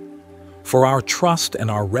dwell. For our trust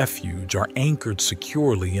and our refuge are anchored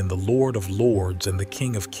securely in the Lord of Lords and the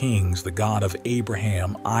King of Kings, the God of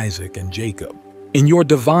Abraham, Isaac, and Jacob. In your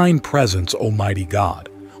divine presence, Almighty God,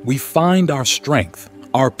 we find our strength,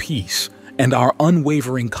 our peace, and our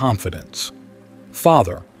unwavering confidence.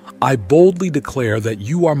 Father, I boldly declare that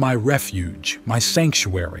you are my refuge, my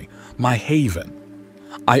sanctuary, my haven.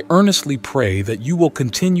 I earnestly pray that you will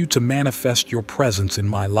continue to manifest your presence in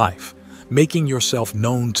my life, making yourself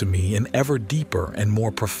known to me in ever deeper and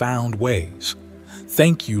more profound ways.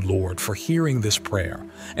 Thank you, Lord, for hearing this prayer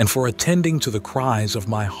and for attending to the cries of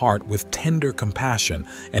my heart with tender compassion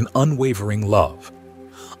and unwavering love.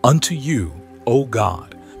 Unto you, O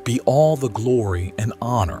God, be all the glory and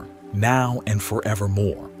honor, now and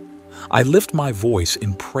forevermore. I lift my voice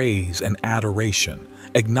in praise and adoration,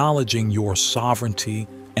 acknowledging your sovereignty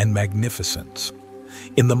and magnificence.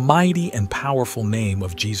 In the mighty and powerful name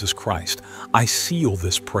of Jesus Christ, I seal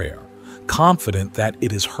this prayer, confident that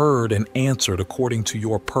it is heard and answered according to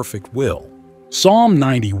your perfect will. Psalm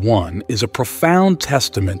 91 is a profound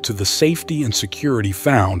testament to the safety and security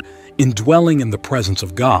found in dwelling in the presence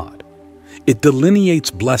of God. It delineates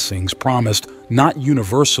blessings promised not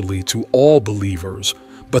universally to all believers,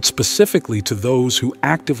 but specifically to those who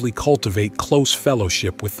actively cultivate close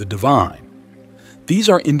fellowship with the divine. These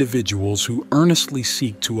are individuals who earnestly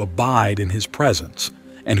seek to abide in his presence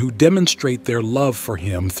and who demonstrate their love for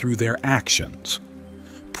him through their actions.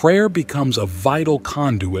 Prayer becomes a vital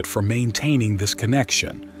conduit for maintaining this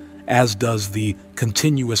connection, as does the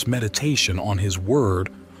continuous meditation on his word,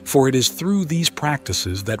 for it is through these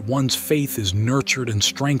practices that one's faith is nurtured and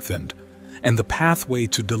strengthened, and the pathway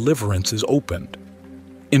to deliverance is opened.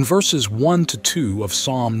 In verses 1 to 2 of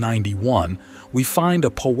Psalm 91, we find a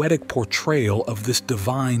poetic portrayal of this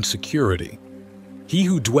divine security. He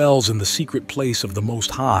who dwells in the secret place of the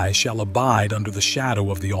Most High shall abide under the shadow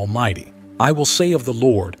of the Almighty. I will say of the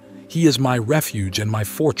Lord, He is my refuge and my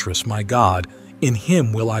fortress, my God, in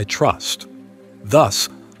Him will I trust. Thus,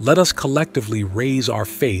 let us collectively raise our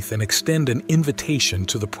faith and extend an invitation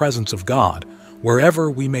to the presence of God, wherever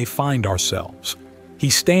we may find ourselves. He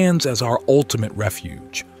stands as our ultimate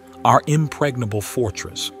refuge, our impregnable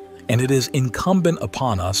fortress, and it is incumbent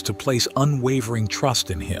upon us to place unwavering trust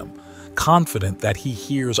in Him, confident that He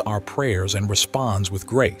hears our prayers and responds with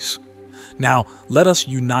grace. Now, let us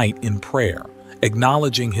unite in prayer,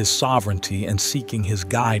 acknowledging His sovereignty and seeking His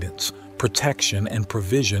guidance, protection, and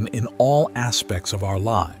provision in all aspects of our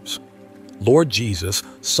lives. Lord Jesus,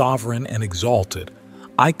 sovereign and exalted,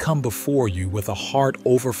 I come before you with a heart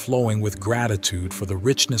overflowing with gratitude for the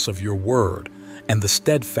richness of your word and the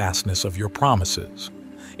steadfastness of your promises.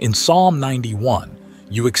 In Psalm 91,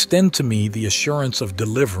 you extend to me the assurance of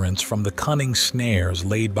deliverance from the cunning snares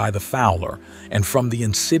laid by the fowler and from the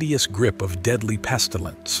insidious grip of deadly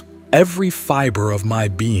pestilence. Every fiber of my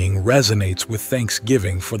being resonates with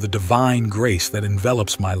thanksgiving for the divine grace that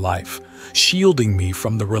envelops my life, shielding me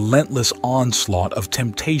from the relentless onslaught of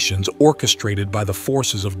temptations orchestrated by the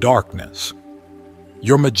forces of darkness.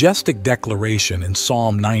 Your majestic declaration in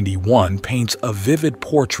Psalm 91 paints a vivid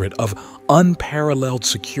portrait of unparalleled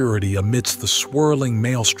security amidst the swirling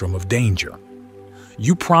maelstrom of danger.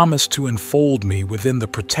 You promise to enfold me within the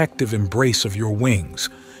protective embrace of your wings,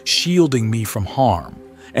 shielding me from harm,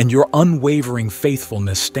 and your unwavering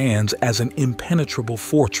faithfulness stands as an impenetrable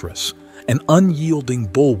fortress, an unyielding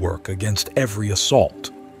bulwark against every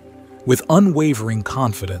assault. With unwavering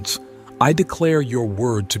confidence, I declare your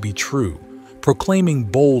word to be true, proclaiming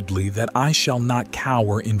boldly that I shall not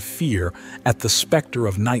cower in fear at the specter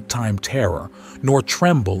of nighttime terror, nor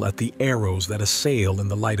tremble at the arrows that assail in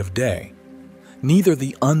the light of day. Neither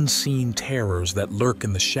the unseen terrors that lurk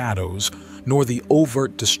in the shadows, nor the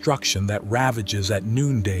overt destruction that ravages at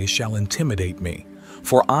noonday shall intimidate me,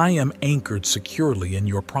 for I am anchored securely in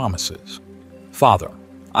your promises. Father,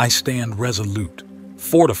 I stand resolute,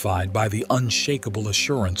 fortified by the unshakable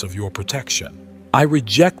assurance of your protection. I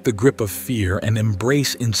reject the grip of fear and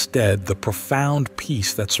embrace instead the profound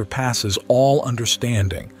peace that surpasses all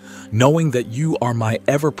understanding, knowing that you are my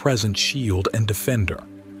ever-present shield and defender.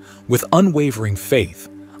 With unwavering faith,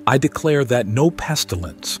 I declare that no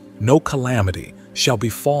pestilence, no calamity shall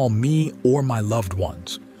befall me or my loved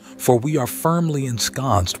ones, for we are firmly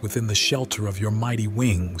ensconced within the shelter of your mighty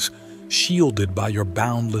wings, shielded by your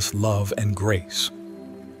boundless love and grace.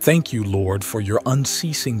 Thank you, Lord, for your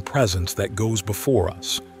unceasing presence that goes before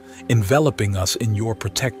us, enveloping us in your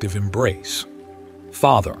protective embrace.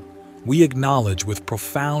 Father, we acknowledge with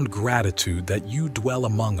profound gratitude that you dwell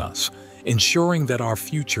among us, ensuring that our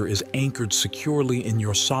future is anchored securely in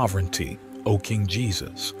your sovereignty, O King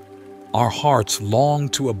Jesus. Our hearts long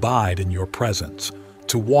to abide in your presence,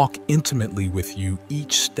 to walk intimately with you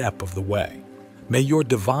each step of the way. May your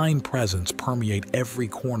divine presence permeate every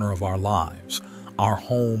corner of our lives, our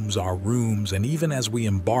homes, our rooms, and even as we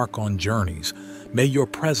embark on journeys, may your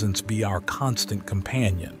presence be our constant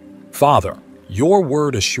companion. Father, your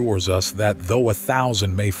word assures us that though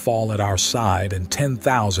 1,000 may fall at our side and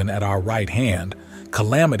 10,000 at our right hand,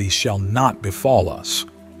 calamity shall not befall us.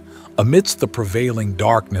 Amidst the prevailing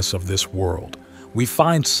darkness of this world, we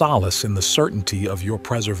find solace in the certainty of your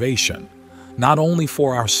preservation, not only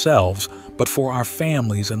for ourselves, but for our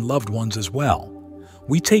families and loved ones as well.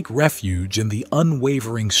 We take refuge in the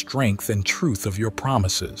unwavering strength and truth of your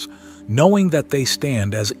promises, knowing that they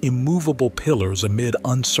stand as immovable pillars amid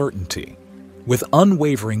uncertainty. With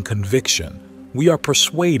unwavering conviction, we are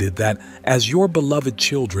persuaded that as your beloved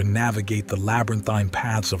children navigate the labyrinthine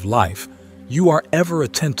paths of life, you are ever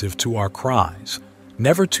attentive to our cries,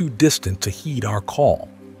 never too distant to heed our call.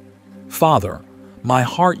 Father, my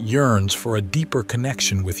heart yearns for a deeper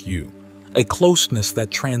connection with you, a closeness that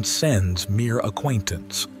transcends mere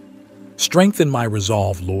acquaintance. Strengthen my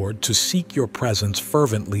resolve, Lord, to seek your presence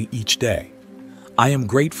fervently each day. I am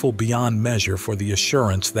grateful beyond measure for the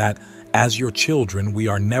assurance that, as your children, we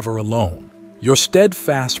are never alone. Your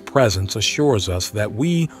steadfast presence assures us that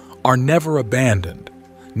we are never abandoned,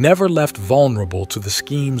 never left vulnerable to the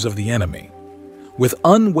schemes of the enemy. With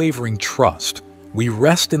unwavering trust, we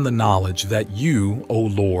rest in the knowledge that you, O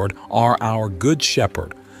Lord, are our good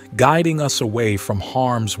shepherd, guiding us away from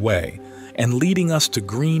harm's way and leading us to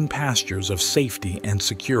green pastures of safety and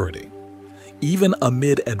security. Even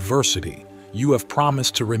amid adversity, you have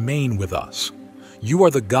promised to remain with us. You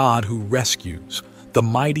are the God who rescues, the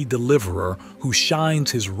mighty deliverer who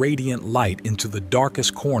shines his radiant light into the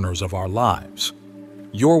darkest corners of our lives.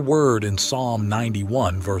 Your word in Psalm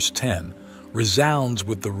 91, verse 10, resounds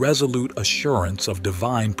with the resolute assurance of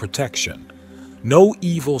divine protection. No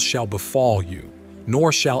evil shall befall you,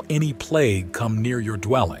 nor shall any plague come near your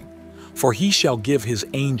dwelling, for he shall give his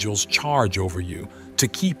angels charge over you to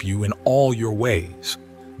keep you in all your ways.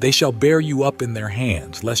 They shall bear you up in their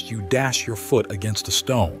hands, lest you dash your foot against a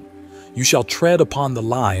stone. You shall tread upon the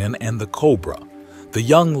lion and the cobra, the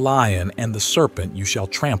young lion and the serpent you shall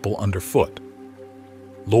trample underfoot.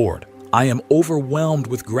 Lord, I am overwhelmed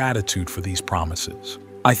with gratitude for these promises.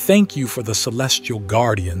 I thank you for the celestial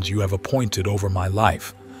guardians you have appointed over my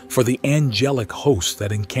life, for the angelic hosts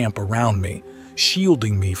that encamp around me,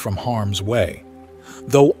 shielding me from harm's way.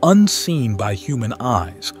 Though unseen by human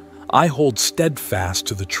eyes, I hold steadfast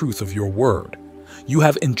to the truth of your word. You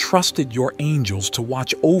have entrusted your angels to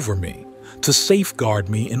watch over me, to safeguard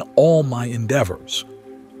me in all my endeavors.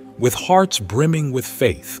 With hearts brimming with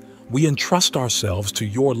faith, we entrust ourselves to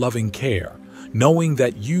your loving care, knowing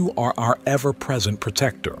that you are our ever-present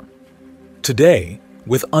protector. Today,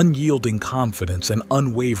 with unyielding confidence and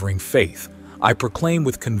unwavering faith, I proclaim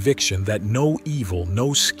with conviction that no evil,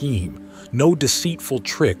 no scheme, no deceitful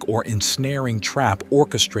trick or ensnaring trap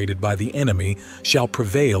orchestrated by the enemy shall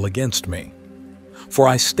prevail against me. For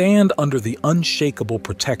I stand under the unshakable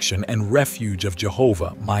protection and refuge of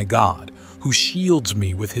Jehovah, my God, who shields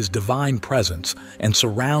me with his divine presence and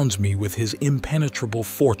surrounds me with his impenetrable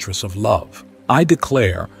fortress of love. I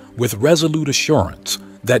declare, with resolute assurance,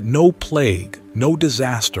 that no plague, no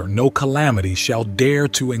disaster, no calamity shall dare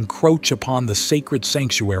to encroach upon the sacred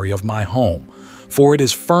sanctuary of my home, for it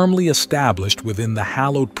is firmly established within the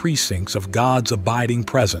hallowed precincts of God's abiding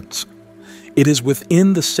presence. It is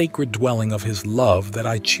within the sacred dwelling of His love that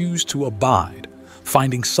I choose to abide,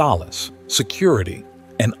 finding solace, security,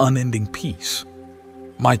 and unending peace.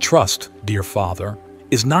 My trust, dear Father,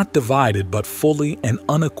 is not divided but fully and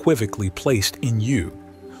unequivocally placed in You.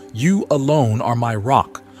 You alone are my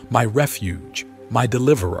rock, my refuge, my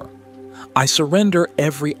deliverer. I surrender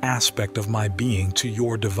every aspect of my being to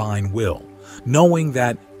Your divine will, knowing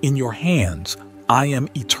that in Your hands I am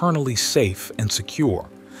eternally safe and secure.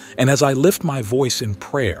 And as I lift my voice in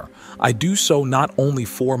prayer, I do so not only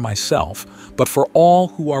for myself, but for all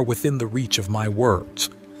who are within the reach of my words.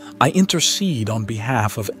 I intercede on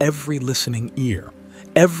behalf of every listening ear,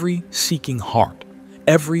 every seeking heart,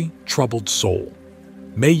 every troubled soul.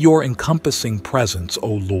 May Your encompassing presence, O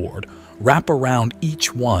Lord, wrap around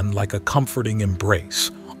each one like a comforting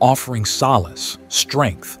embrace, offering solace,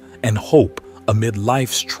 strength, and hope amid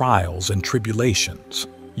life's trials and tribulations.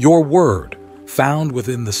 Your word, found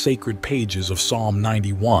within the sacred pages of Psalm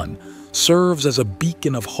 91, serves as a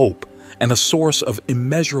beacon of hope and a source of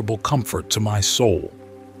immeasurable comfort to my soul.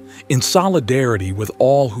 In solidarity with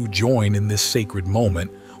all who join in this sacred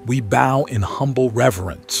moment, we bow in humble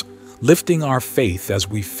reverence, lifting our faith as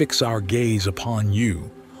we fix our gaze upon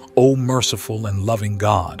You, O merciful and loving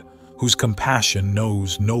God, whose compassion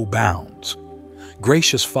knows no bounds.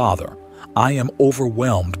 Gracious Father, I am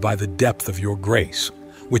overwhelmed by the depth of Your grace,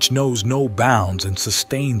 which knows no bounds and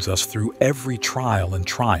sustains us through every trial and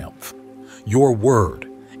triumph. Your word,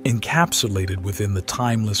 encapsulated within the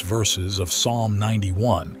timeless verses of Psalm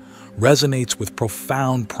 91, resonates with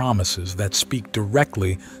profound promises that speak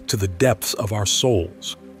directly to the depths of our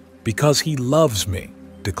souls. Because He loves me,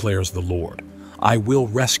 declares the Lord, I will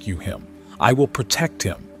rescue him. I will protect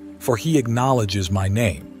him, for he acknowledges my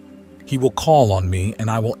name. He will call on me, and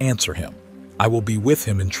I will answer him. I will be with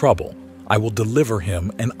him in trouble. I will deliver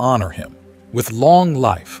him and honor him. With long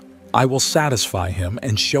life, I will satisfy him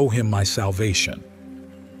and show him my salvation.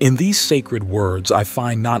 In these sacred words, I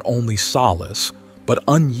find not only solace, but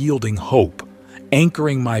unyielding hope,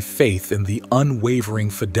 anchoring my faith in the unwavering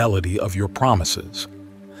fidelity of your promises.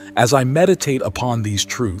 As I meditate upon these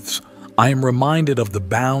truths, I am reminded of the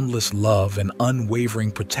boundless love and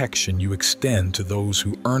unwavering protection you extend to those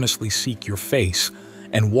who earnestly seek your face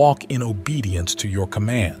and walk in obedience to your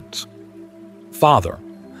commands. Father,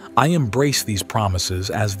 I embrace these promises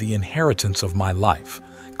as the inheritance of my life,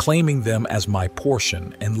 claiming them as my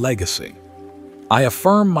portion and legacy. I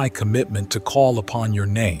affirm my commitment to call upon your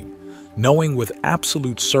name, knowing with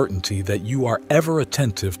absolute certainty that you are ever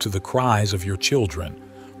attentive to the cries of your children,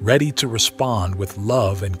 ready to respond with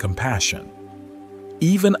love and compassion.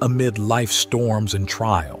 Even amid life's storms and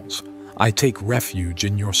trials, I take refuge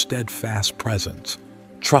in your steadfast presence,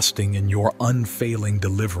 trusting in your unfailing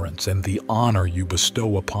deliverance and the honor you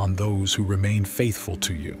bestow upon those who remain faithful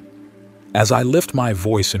to you. As I lift my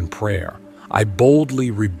voice in prayer, I boldly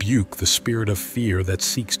rebuke the spirit of fear that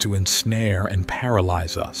seeks to ensnare and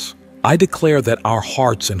paralyze us. I declare that our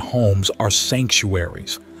hearts and homes are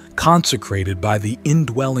sanctuaries, consecrated by the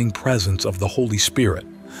indwelling presence of the Holy Spirit,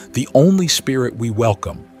 the only Spirit we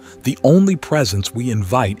welcome, the only presence we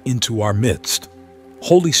invite into our midst.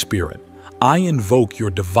 Holy Spirit, I invoke your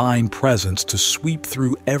divine presence to sweep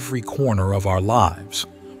through every corner of our lives,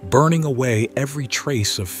 burning away every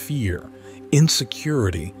trace of fear,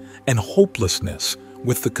 insecurity, and hopelessness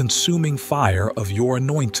with the consuming fire of your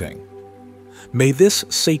anointing. May this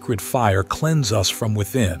sacred fire cleanse us from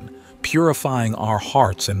within, purifying our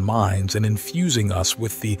hearts and minds and infusing us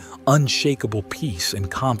with the unshakable peace and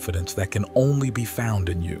confidence that can only be found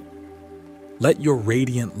in you. Let your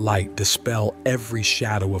radiant light dispel every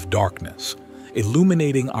shadow of darkness,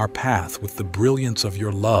 illuminating our path with the brilliance of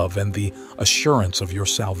your love and the assurance of your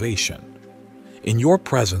salvation. In your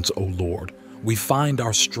presence, O Lord, we find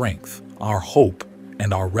our strength, our hope,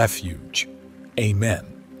 and our refuge. Amen.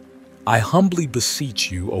 I humbly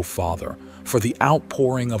beseech you, O Father, for the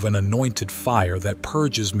outpouring of an anointed fire that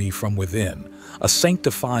purges me from within, a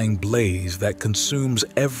sanctifying blaze that consumes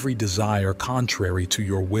every desire contrary to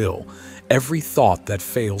your will, every thought that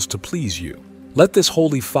fails to please you. Let this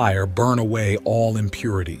holy fire burn away all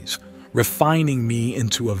impurities, refining me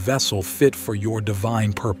into a vessel fit for your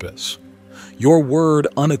divine purpose. Your word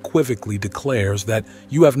unequivocally declares that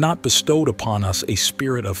you have not bestowed upon us a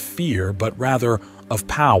spirit of fear, but rather of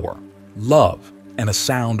power, love, and a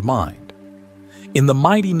sound mind. In the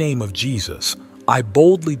mighty name of Jesus, I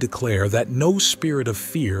boldly declare that no spirit of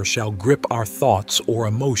fear shall grip our thoughts or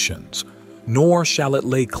emotions, nor shall it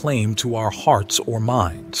lay claim to our hearts or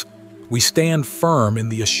minds. We stand firm in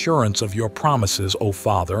the assurance of your promises, O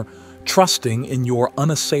Father, trusting in your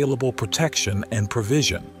unassailable protection and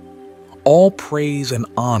provision. All praise and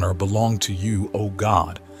honor belong to you, O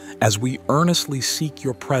God, as we earnestly seek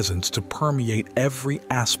your presence to permeate every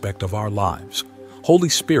aspect of our lives. Holy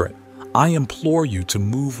Spirit, I implore you to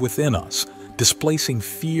move within us, displacing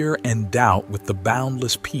fear and doubt with the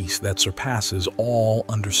boundless peace that surpasses all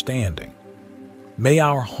understanding. May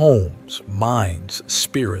our homes, minds,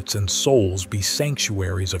 spirits, and souls be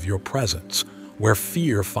sanctuaries of your presence, where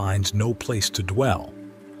fear finds no place to dwell.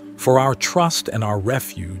 For our trust and our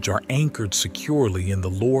refuge are anchored securely in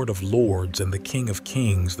the Lord of Lords and the King of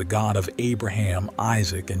Kings, the God of Abraham,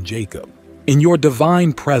 Isaac, and Jacob. In your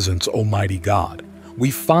divine presence, Almighty God,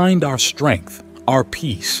 we find our strength, our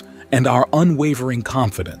peace, and our unwavering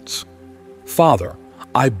confidence. Father,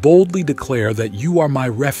 I boldly declare that you are my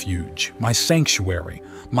refuge, my sanctuary,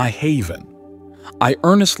 my haven. I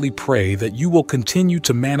earnestly pray that you will continue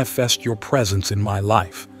to manifest your presence in my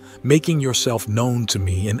life, making yourself known to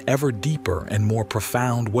me in ever deeper and more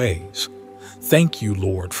profound ways. Thank you,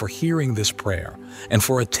 Lord, for hearing this prayer and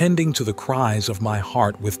for attending to the cries of my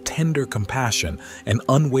heart with tender compassion and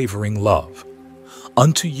unwavering love.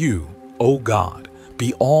 Unto you, O God,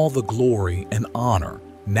 be all the glory and honor,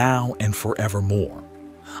 now and forevermore.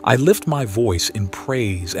 I lift my voice in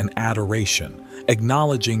praise and adoration,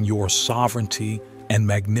 acknowledging your sovereignty and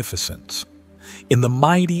magnificence. In the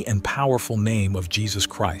mighty and powerful name of Jesus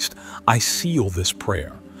Christ, I seal this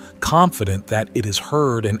prayer, confident that it is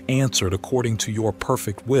heard and answered according to your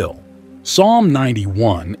perfect will. Psalm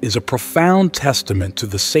 91 is a profound testament to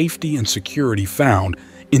the safety and security found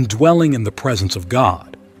in dwelling in the presence of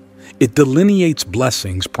God. It delineates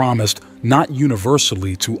blessings promised not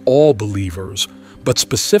universally to all believers, but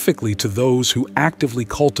specifically to those who actively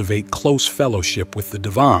cultivate close fellowship with the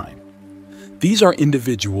divine. These are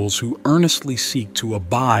individuals who earnestly seek to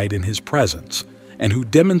abide in his presence and who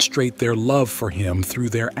demonstrate their love for him through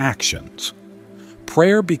their actions.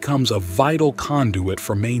 Prayer becomes a vital conduit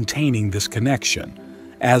for maintaining this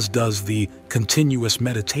connection, as does the continuous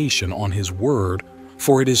meditation on his word,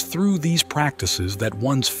 for it is through these practices that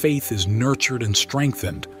one's faith is nurtured and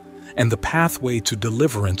strengthened, and the pathway to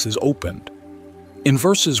deliverance is opened. In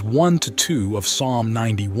verses 1 to 2 of Psalm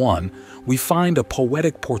 91, we find a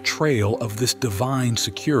poetic portrayal of this divine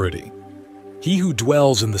security. He who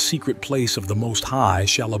dwells in the secret place of the Most High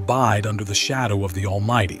shall abide under the shadow of the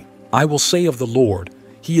Almighty. I will say of the Lord,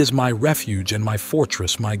 He is my refuge and my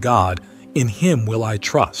fortress, my God, in Him will I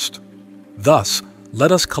trust. Thus,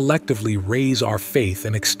 let us collectively raise our faith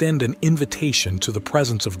and extend an invitation to the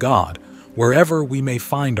presence of God, wherever we may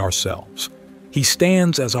find ourselves. He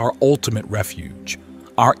stands as our ultimate refuge,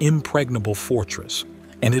 our impregnable fortress,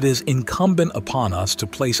 and it is incumbent upon us to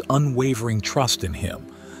place unwavering trust in Him,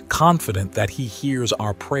 confident that He hears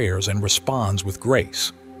our prayers and responds with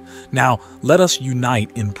grace. Now, let us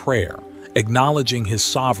unite in prayer, acknowledging His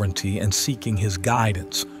sovereignty and seeking His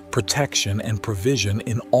guidance, protection, and provision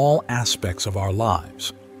in all aspects of our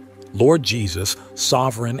lives. Lord Jesus,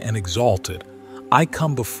 sovereign and exalted, I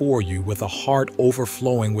come before you with a heart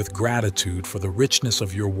overflowing with gratitude for the richness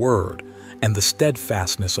of your word and the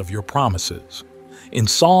steadfastness of your promises. In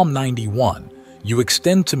Psalm 91, you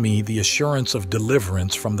extend to me the assurance of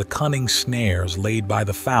deliverance from the cunning snares laid by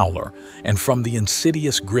the fowler and from the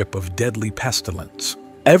insidious grip of deadly pestilence.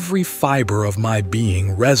 Every fiber of my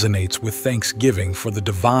being resonates with thanksgiving for the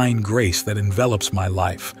divine grace that envelops my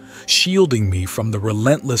life, shielding me from the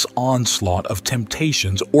relentless onslaught of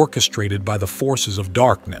temptations orchestrated by the forces of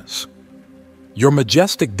darkness. Your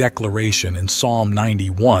majestic declaration in Psalm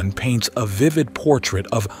 91 paints a vivid portrait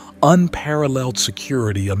of unparalleled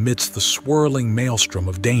security amidst the swirling maelstrom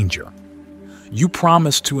of danger. You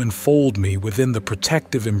promise to enfold me within the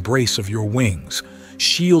protective embrace of your wings,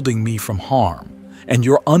 shielding me from harm, and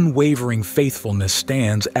your unwavering faithfulness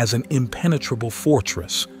stands as an impenetrable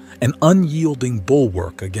fortress, an unyielding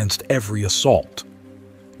bulwark against every assault.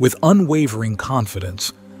 With unwavering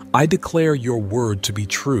confidence, I declare your word to be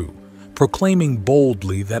true, proclaiming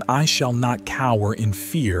boldly that I shall not cower in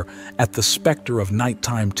fear at the specter of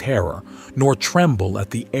nighttime terror, nor tremble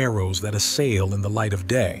at the arrows that assail in the light of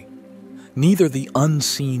day. Neither the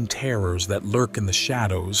unseen terrors that lurk in the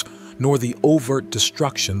shadows, nor the overt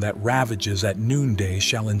destruction that ravages at noonday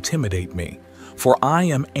shall intimidate me, for I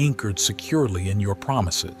am anchored securely in your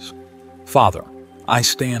promises. Father, I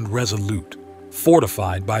stand resolute,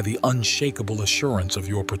 fortified by the unshakable assurance of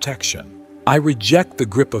your protection. I reject the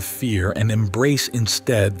grip of fear and embrace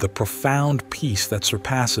instead the profound peace that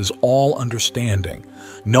surpasses all understanding,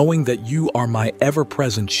 knowing that you are my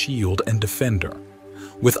ever-present shield and defender.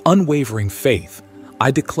 With unwavering faith, I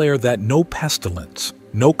declare that no pestilence,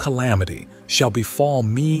 no calamity shall befall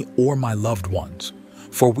me or my loved ones,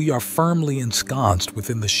 for we are firmly ensconced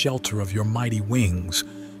within the shelter of your mighty wings,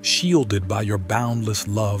 shielded by your boundless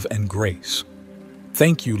love and grace.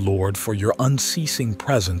 Thank you, Lord, for your unceasing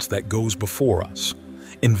presence that goes before us,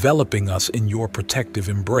 enveloping us in your protective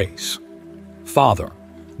embrace. Father,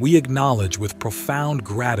 we acknowledge with profound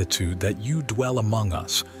gratitude that you dwell among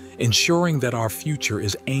us, ensuring that our future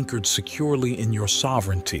is anchored securely in your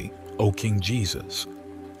sovereignty, O King Jesus.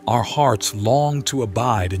 Our hearts long to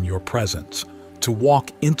abide in your presence, to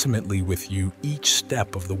walk intimately with you each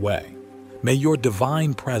step of the way. May your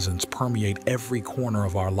divine presence permeate every corner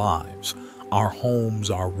of our lives, our homes,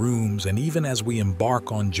 our rooms, and even as we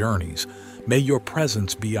embark on journeys, may your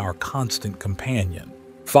presence be our constant companion.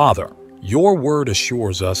 Father, your word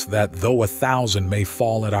assures us that though 1,000 may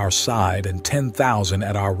fall at our side and 10,000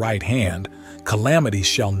 at our right hand, calamity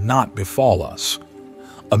shall not befall us.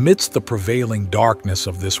 Amidst the prevailing darkness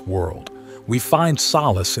of this world, we find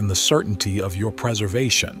solace in the certainty of your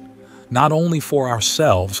preservation, not only for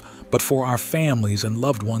ourselves, but for our families and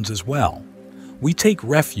loved ones as well. We take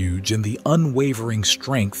refuge in the unwavering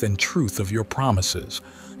strength and truth of your promises,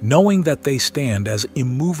 knowing that they stand as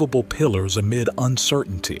immovable pillars amid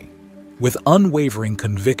uncertainty. With unwavering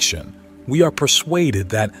conviction, we are persuaded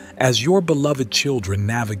that as your beloved children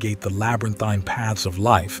navigate the labyrinthine paths of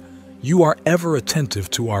life, you are ever attentive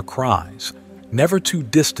to our cries, never too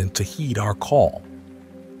distant to heed our call.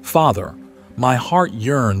 Father, my heart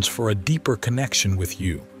yearns for a deeper connection with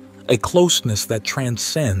you, a closeness that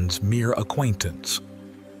transcends mere acquaintance.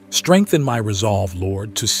 Strengthen my resolve,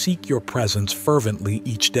 Lord, to seek your presence fervently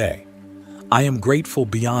each day. I am grateful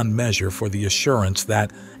beyond measure for the assurance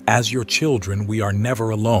that, as your children, we are never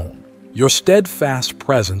alone. Your steadfast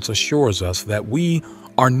presence assures us that we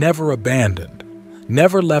are never abandoned,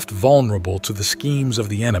 never left vulnerable to the schemes of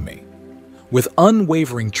the enemy. With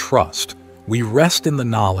unwavering trust, we rest in the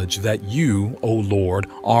knowledge that you, O Lord,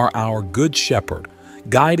 are our good shepherd,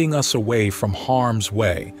 guiding us away from harm's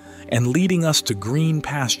way and leading us to green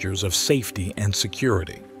pastures of safety and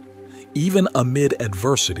security. Even amid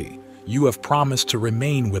adversity, you have promised to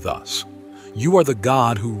remain with us. You are the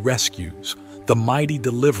God who rescues, the mighty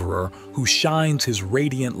deliverer who shines his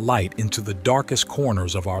radiant light into the darkest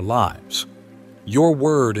corners of our lives. Your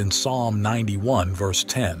word in Psalm 91, verse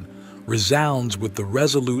 10, resounds with the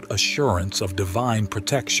resolute assurance of divine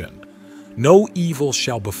protection. No evil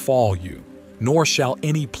shall befall you, nor shall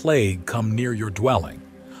any plague come near your dwelling.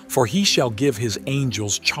 For he shall give his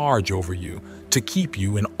angels charge over you, to keep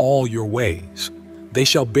you in all your ways. They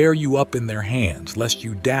shall bear you up in their hands, lest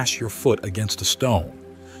you dash your foot against a stone.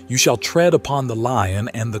 You shall tread upon the lion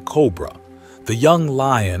and the cobra, the young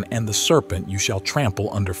lion and the serpent you shall trample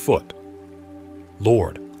underfoot.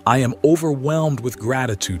 Lord, I am overwhelmed with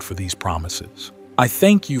gratitude for these promises. I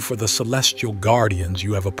thank you for the celestial guardians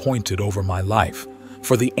you have appointed over my life,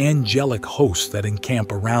 for the angelic hosts that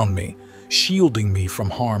encamp around me, shielding me from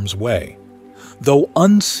harm's way. Though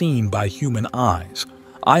unseen by human eyes,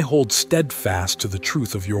 I hold steadfast to the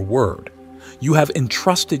truth of your word. You have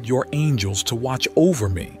entrusted your angels to watch over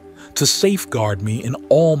me, to safeguard me in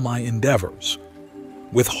all my endeavors.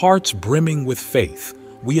 With hearts brimming with faith,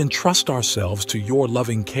 we entrust ourselves to your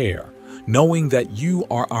loving care, knowing that you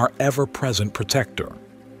are our ever-present protector.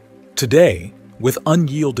 Today, with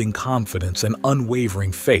unyielding confidence and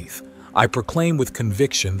unwavering faith, I proclaim with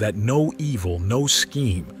conviction that no evil, no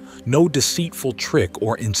scheme, no deceitful trick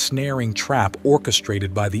or ensnaring trap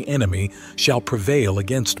orchestrated by the enemy shall prevail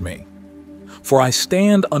against me. For I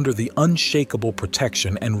stand under the unshakable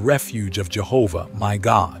protection and refuge of Jehovah, my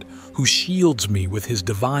God, who shields me with his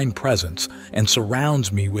divine presence and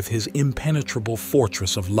surrounds me with his impenetrable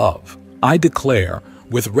fortress of love. I declare,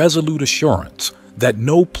 with resolute assurance, that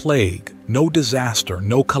no plague, no disaster,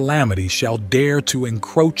 no calamity shall dare to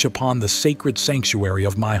encroach upon the sacred sanctuary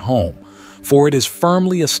of my home, for it is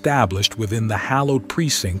firmly established within the hallowed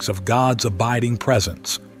precincts of God's abiding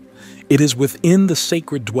presence. It is within the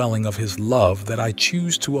sacred dwelling of his love that I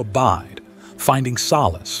choose to abide, finding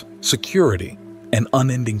solace, security, and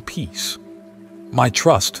unending peace. My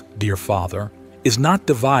trust, dear Father, is not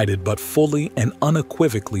divided but fully and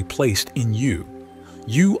unequivocally placed in you.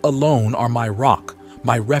 You alone are my rock,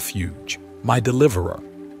 my refuge, my deliverer.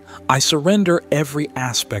 I surrender every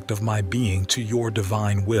aspect of my being to your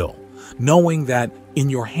divine will, knowing that in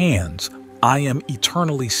your hands I am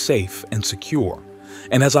eternally safe and secure.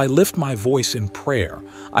 And as I lift my voice in prayer,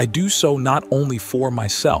 I do so not only for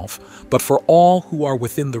myself, but for all who are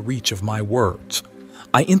within the reach of my words.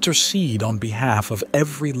 I intercede on behalf of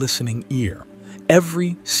every listening ear,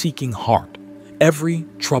 every seeking heart, every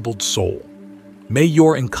troubled soul. May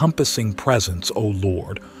your encompassing presence, O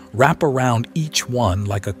Lord, wrap around each one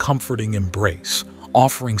like a comforting embrace,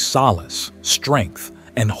 offering solace, strength,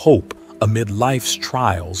 and hope amid life's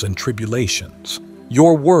trials and tribulations.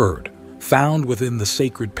 Your word, found within the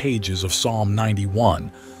sacred pages of Psalm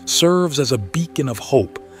 91, serves as a beacon of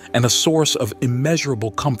hope and a source of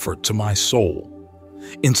immeasurable comfort to my soul.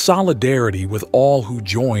 In solidarity with all who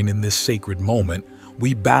join in this sacred moment,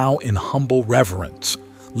 we bow in humble reverence,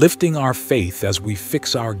 lifting our faith as we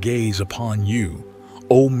fix our gaze upon you,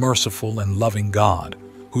 O merciful and loving God,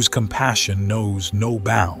 whose compassion knows no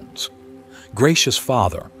bounds. Gracious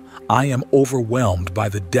Father, I am overwhelmed by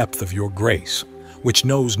the depth of your grace, which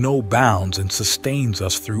knows no bounds and sustains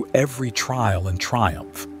us through every trial and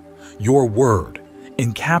triumph. Your word,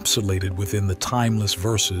 encapsulated within the timeless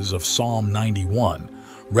verses of Psalm 91,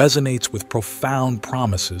 resonates with profound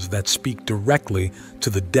promises that speak directly to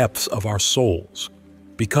the depths of our souls.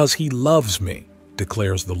 Because he loves me,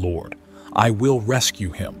 declares the Lord, I will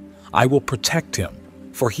rescue him. I will protect him,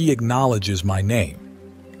 for he acknowledges my name.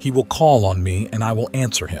 He will call on me, and I will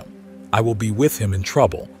answer him. I will be with him in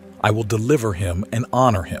trouble. I will deliver him and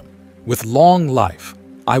honor him. With long life,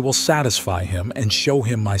 I will satisfy him and show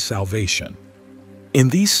him my salvation. In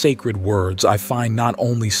these sacred words, I find not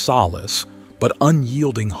only solace, but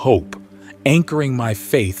unyielding hope, anchoring my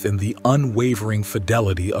faith in the unwavering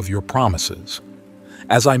fidelity of your promises.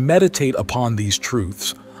 As I meditate upon these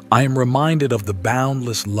truths, I am reminded of the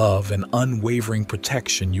boundless love and unwavering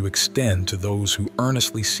protection you extend to those who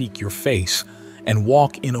earnestly seek your face and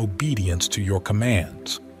walk in obedience to your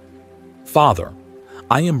commands. Father,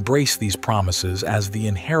 I embrace these promises as the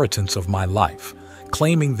inheritance of my life,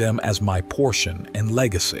 claiming them as my portion and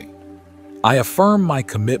legacy. I affirm my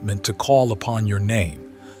commitment to call upon your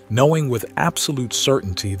name, knowing with absolute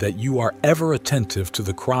certainty that you are ever attentive to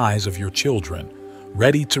the cries of your children,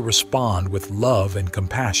 ready to respond with love and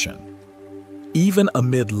compassion. Even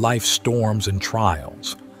amid life's storms and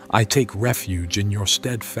trials, I take refuge in your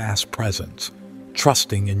steadfast presence,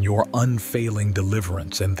 trusting in your unfailing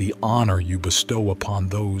deliverance and the honor you bestow upon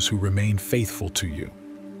those who remain faithful to you.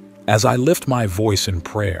 As I lift my voice in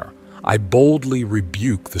prayer, I boldly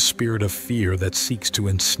rebuke the spirit of fear that seeks to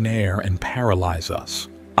ensnare and paralyze us.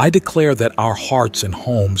 I declare that our hearts and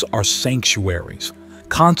homes are sanctuaries,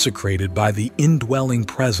 consecrated by the indwelling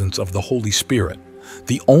presence of the Holy Spirit,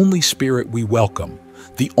 the only Spirit we welcome,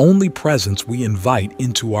 the only presence we invite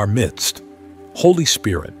into our midst. Holy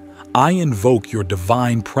Spirit, I invoke your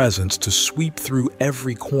divine presence to sweep through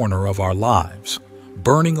every corner of our lives,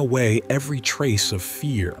 burning away every trace of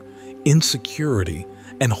fear, insecurity,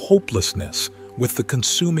 and hopelessness with the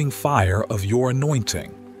consuming fire of your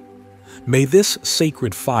anointing. May this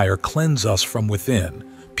sacred fire cleanse us from within,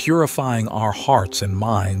 purifying our hearts and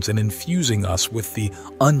minds and infusing us with the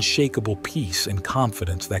unshakable peace and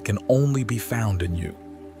confidence that can only be found in you.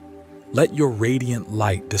 Let your radiant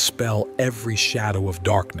light dispel every shadow of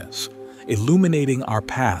darkness, illuminating our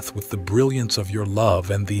path with the brilliance of your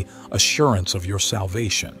love and the assurance of your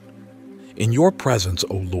salvation. In your presence,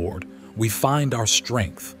 O Lord, we find our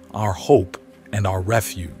strength, our hope, and our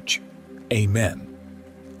refuge. Amen.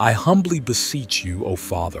 I humbly beseech you, O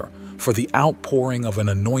Father, for the outpouring of an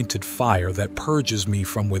anointed fire that purges me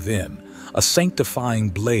from within, a sanctifying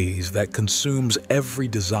blaze that consumes every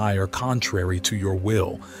desire contrary to your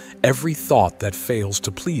will, every thought that fails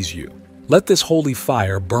to please you. Let this holy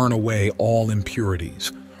fire burn away all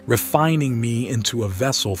impurities, refining me into a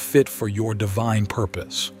vessel fit for your divine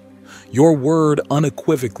purpose. Your word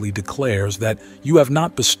unequivocally declares that you have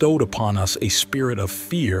not bestowed upon us a spirit of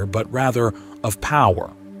fear, but rather of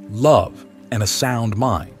power, love, and a sound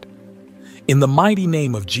mind. In the mighty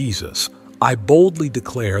name of Jesus, I boldly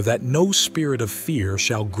declare that no spirit of fear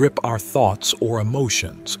shall grip our thoughts or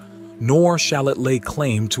emotions, nor shall it lay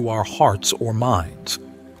claim to our hearts or minds.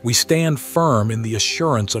 We stand firm in the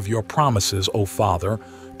assurance of your promises, O Father,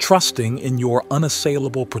 trusting in your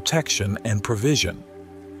unassailable protection and provision.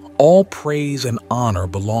 All praise and honor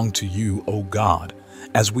belong to you, O God,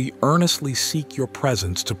 as we earnestly seek your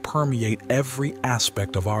presence to permeate every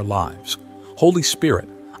aspect of our lives. Holy Spirit,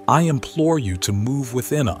 I implore you to move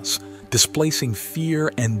within us, displacing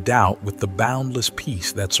fear and doubt with the boundless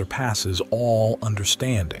peace that surpasses all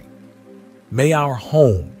understanding. May our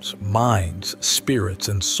homes, minds, spirits,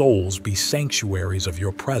 and souls be sanctuaries of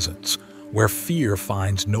your presence, where fear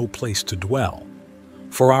finds no place to dwell.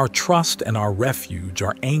 For our trust and our refuge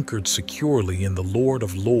are anchored securely in the Lord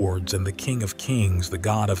of Lords and the King of Kings, the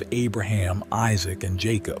God of Abraham, Isaac, and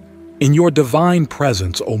Jacob. In your divine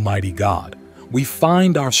presence, Almighty God, we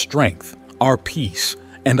find our strength, our peace,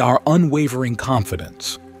 and our unwavering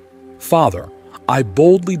confidence. Father, I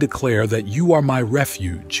boldly declare that you are my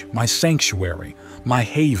refuge, my sanctuary, my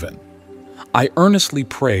haven. I earnestly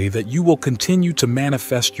pray that you will continue to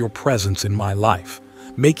manifest your presence in my life,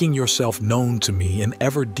 making yourself known to me in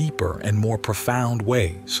ever deeper and more profound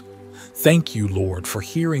ways. Thank you, Lord, for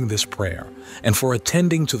hearing this prayer and for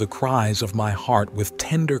attending to the cries of my heart with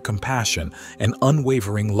tender compassion and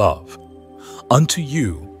unwavering love. Unto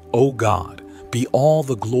you, O God, be all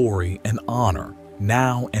the glory and honor,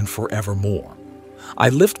 now and forevermore. I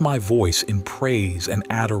lift my voice in praise and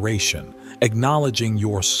adoration, acknowledging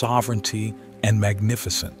your sovereignty and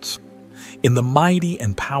magnificence. In the mighty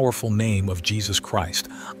and powerful name of Jesus Christ,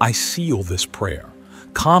 I seal this prayer,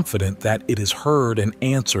 confident that it is heard and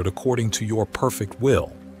answered according to your perfect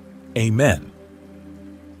will. Amen.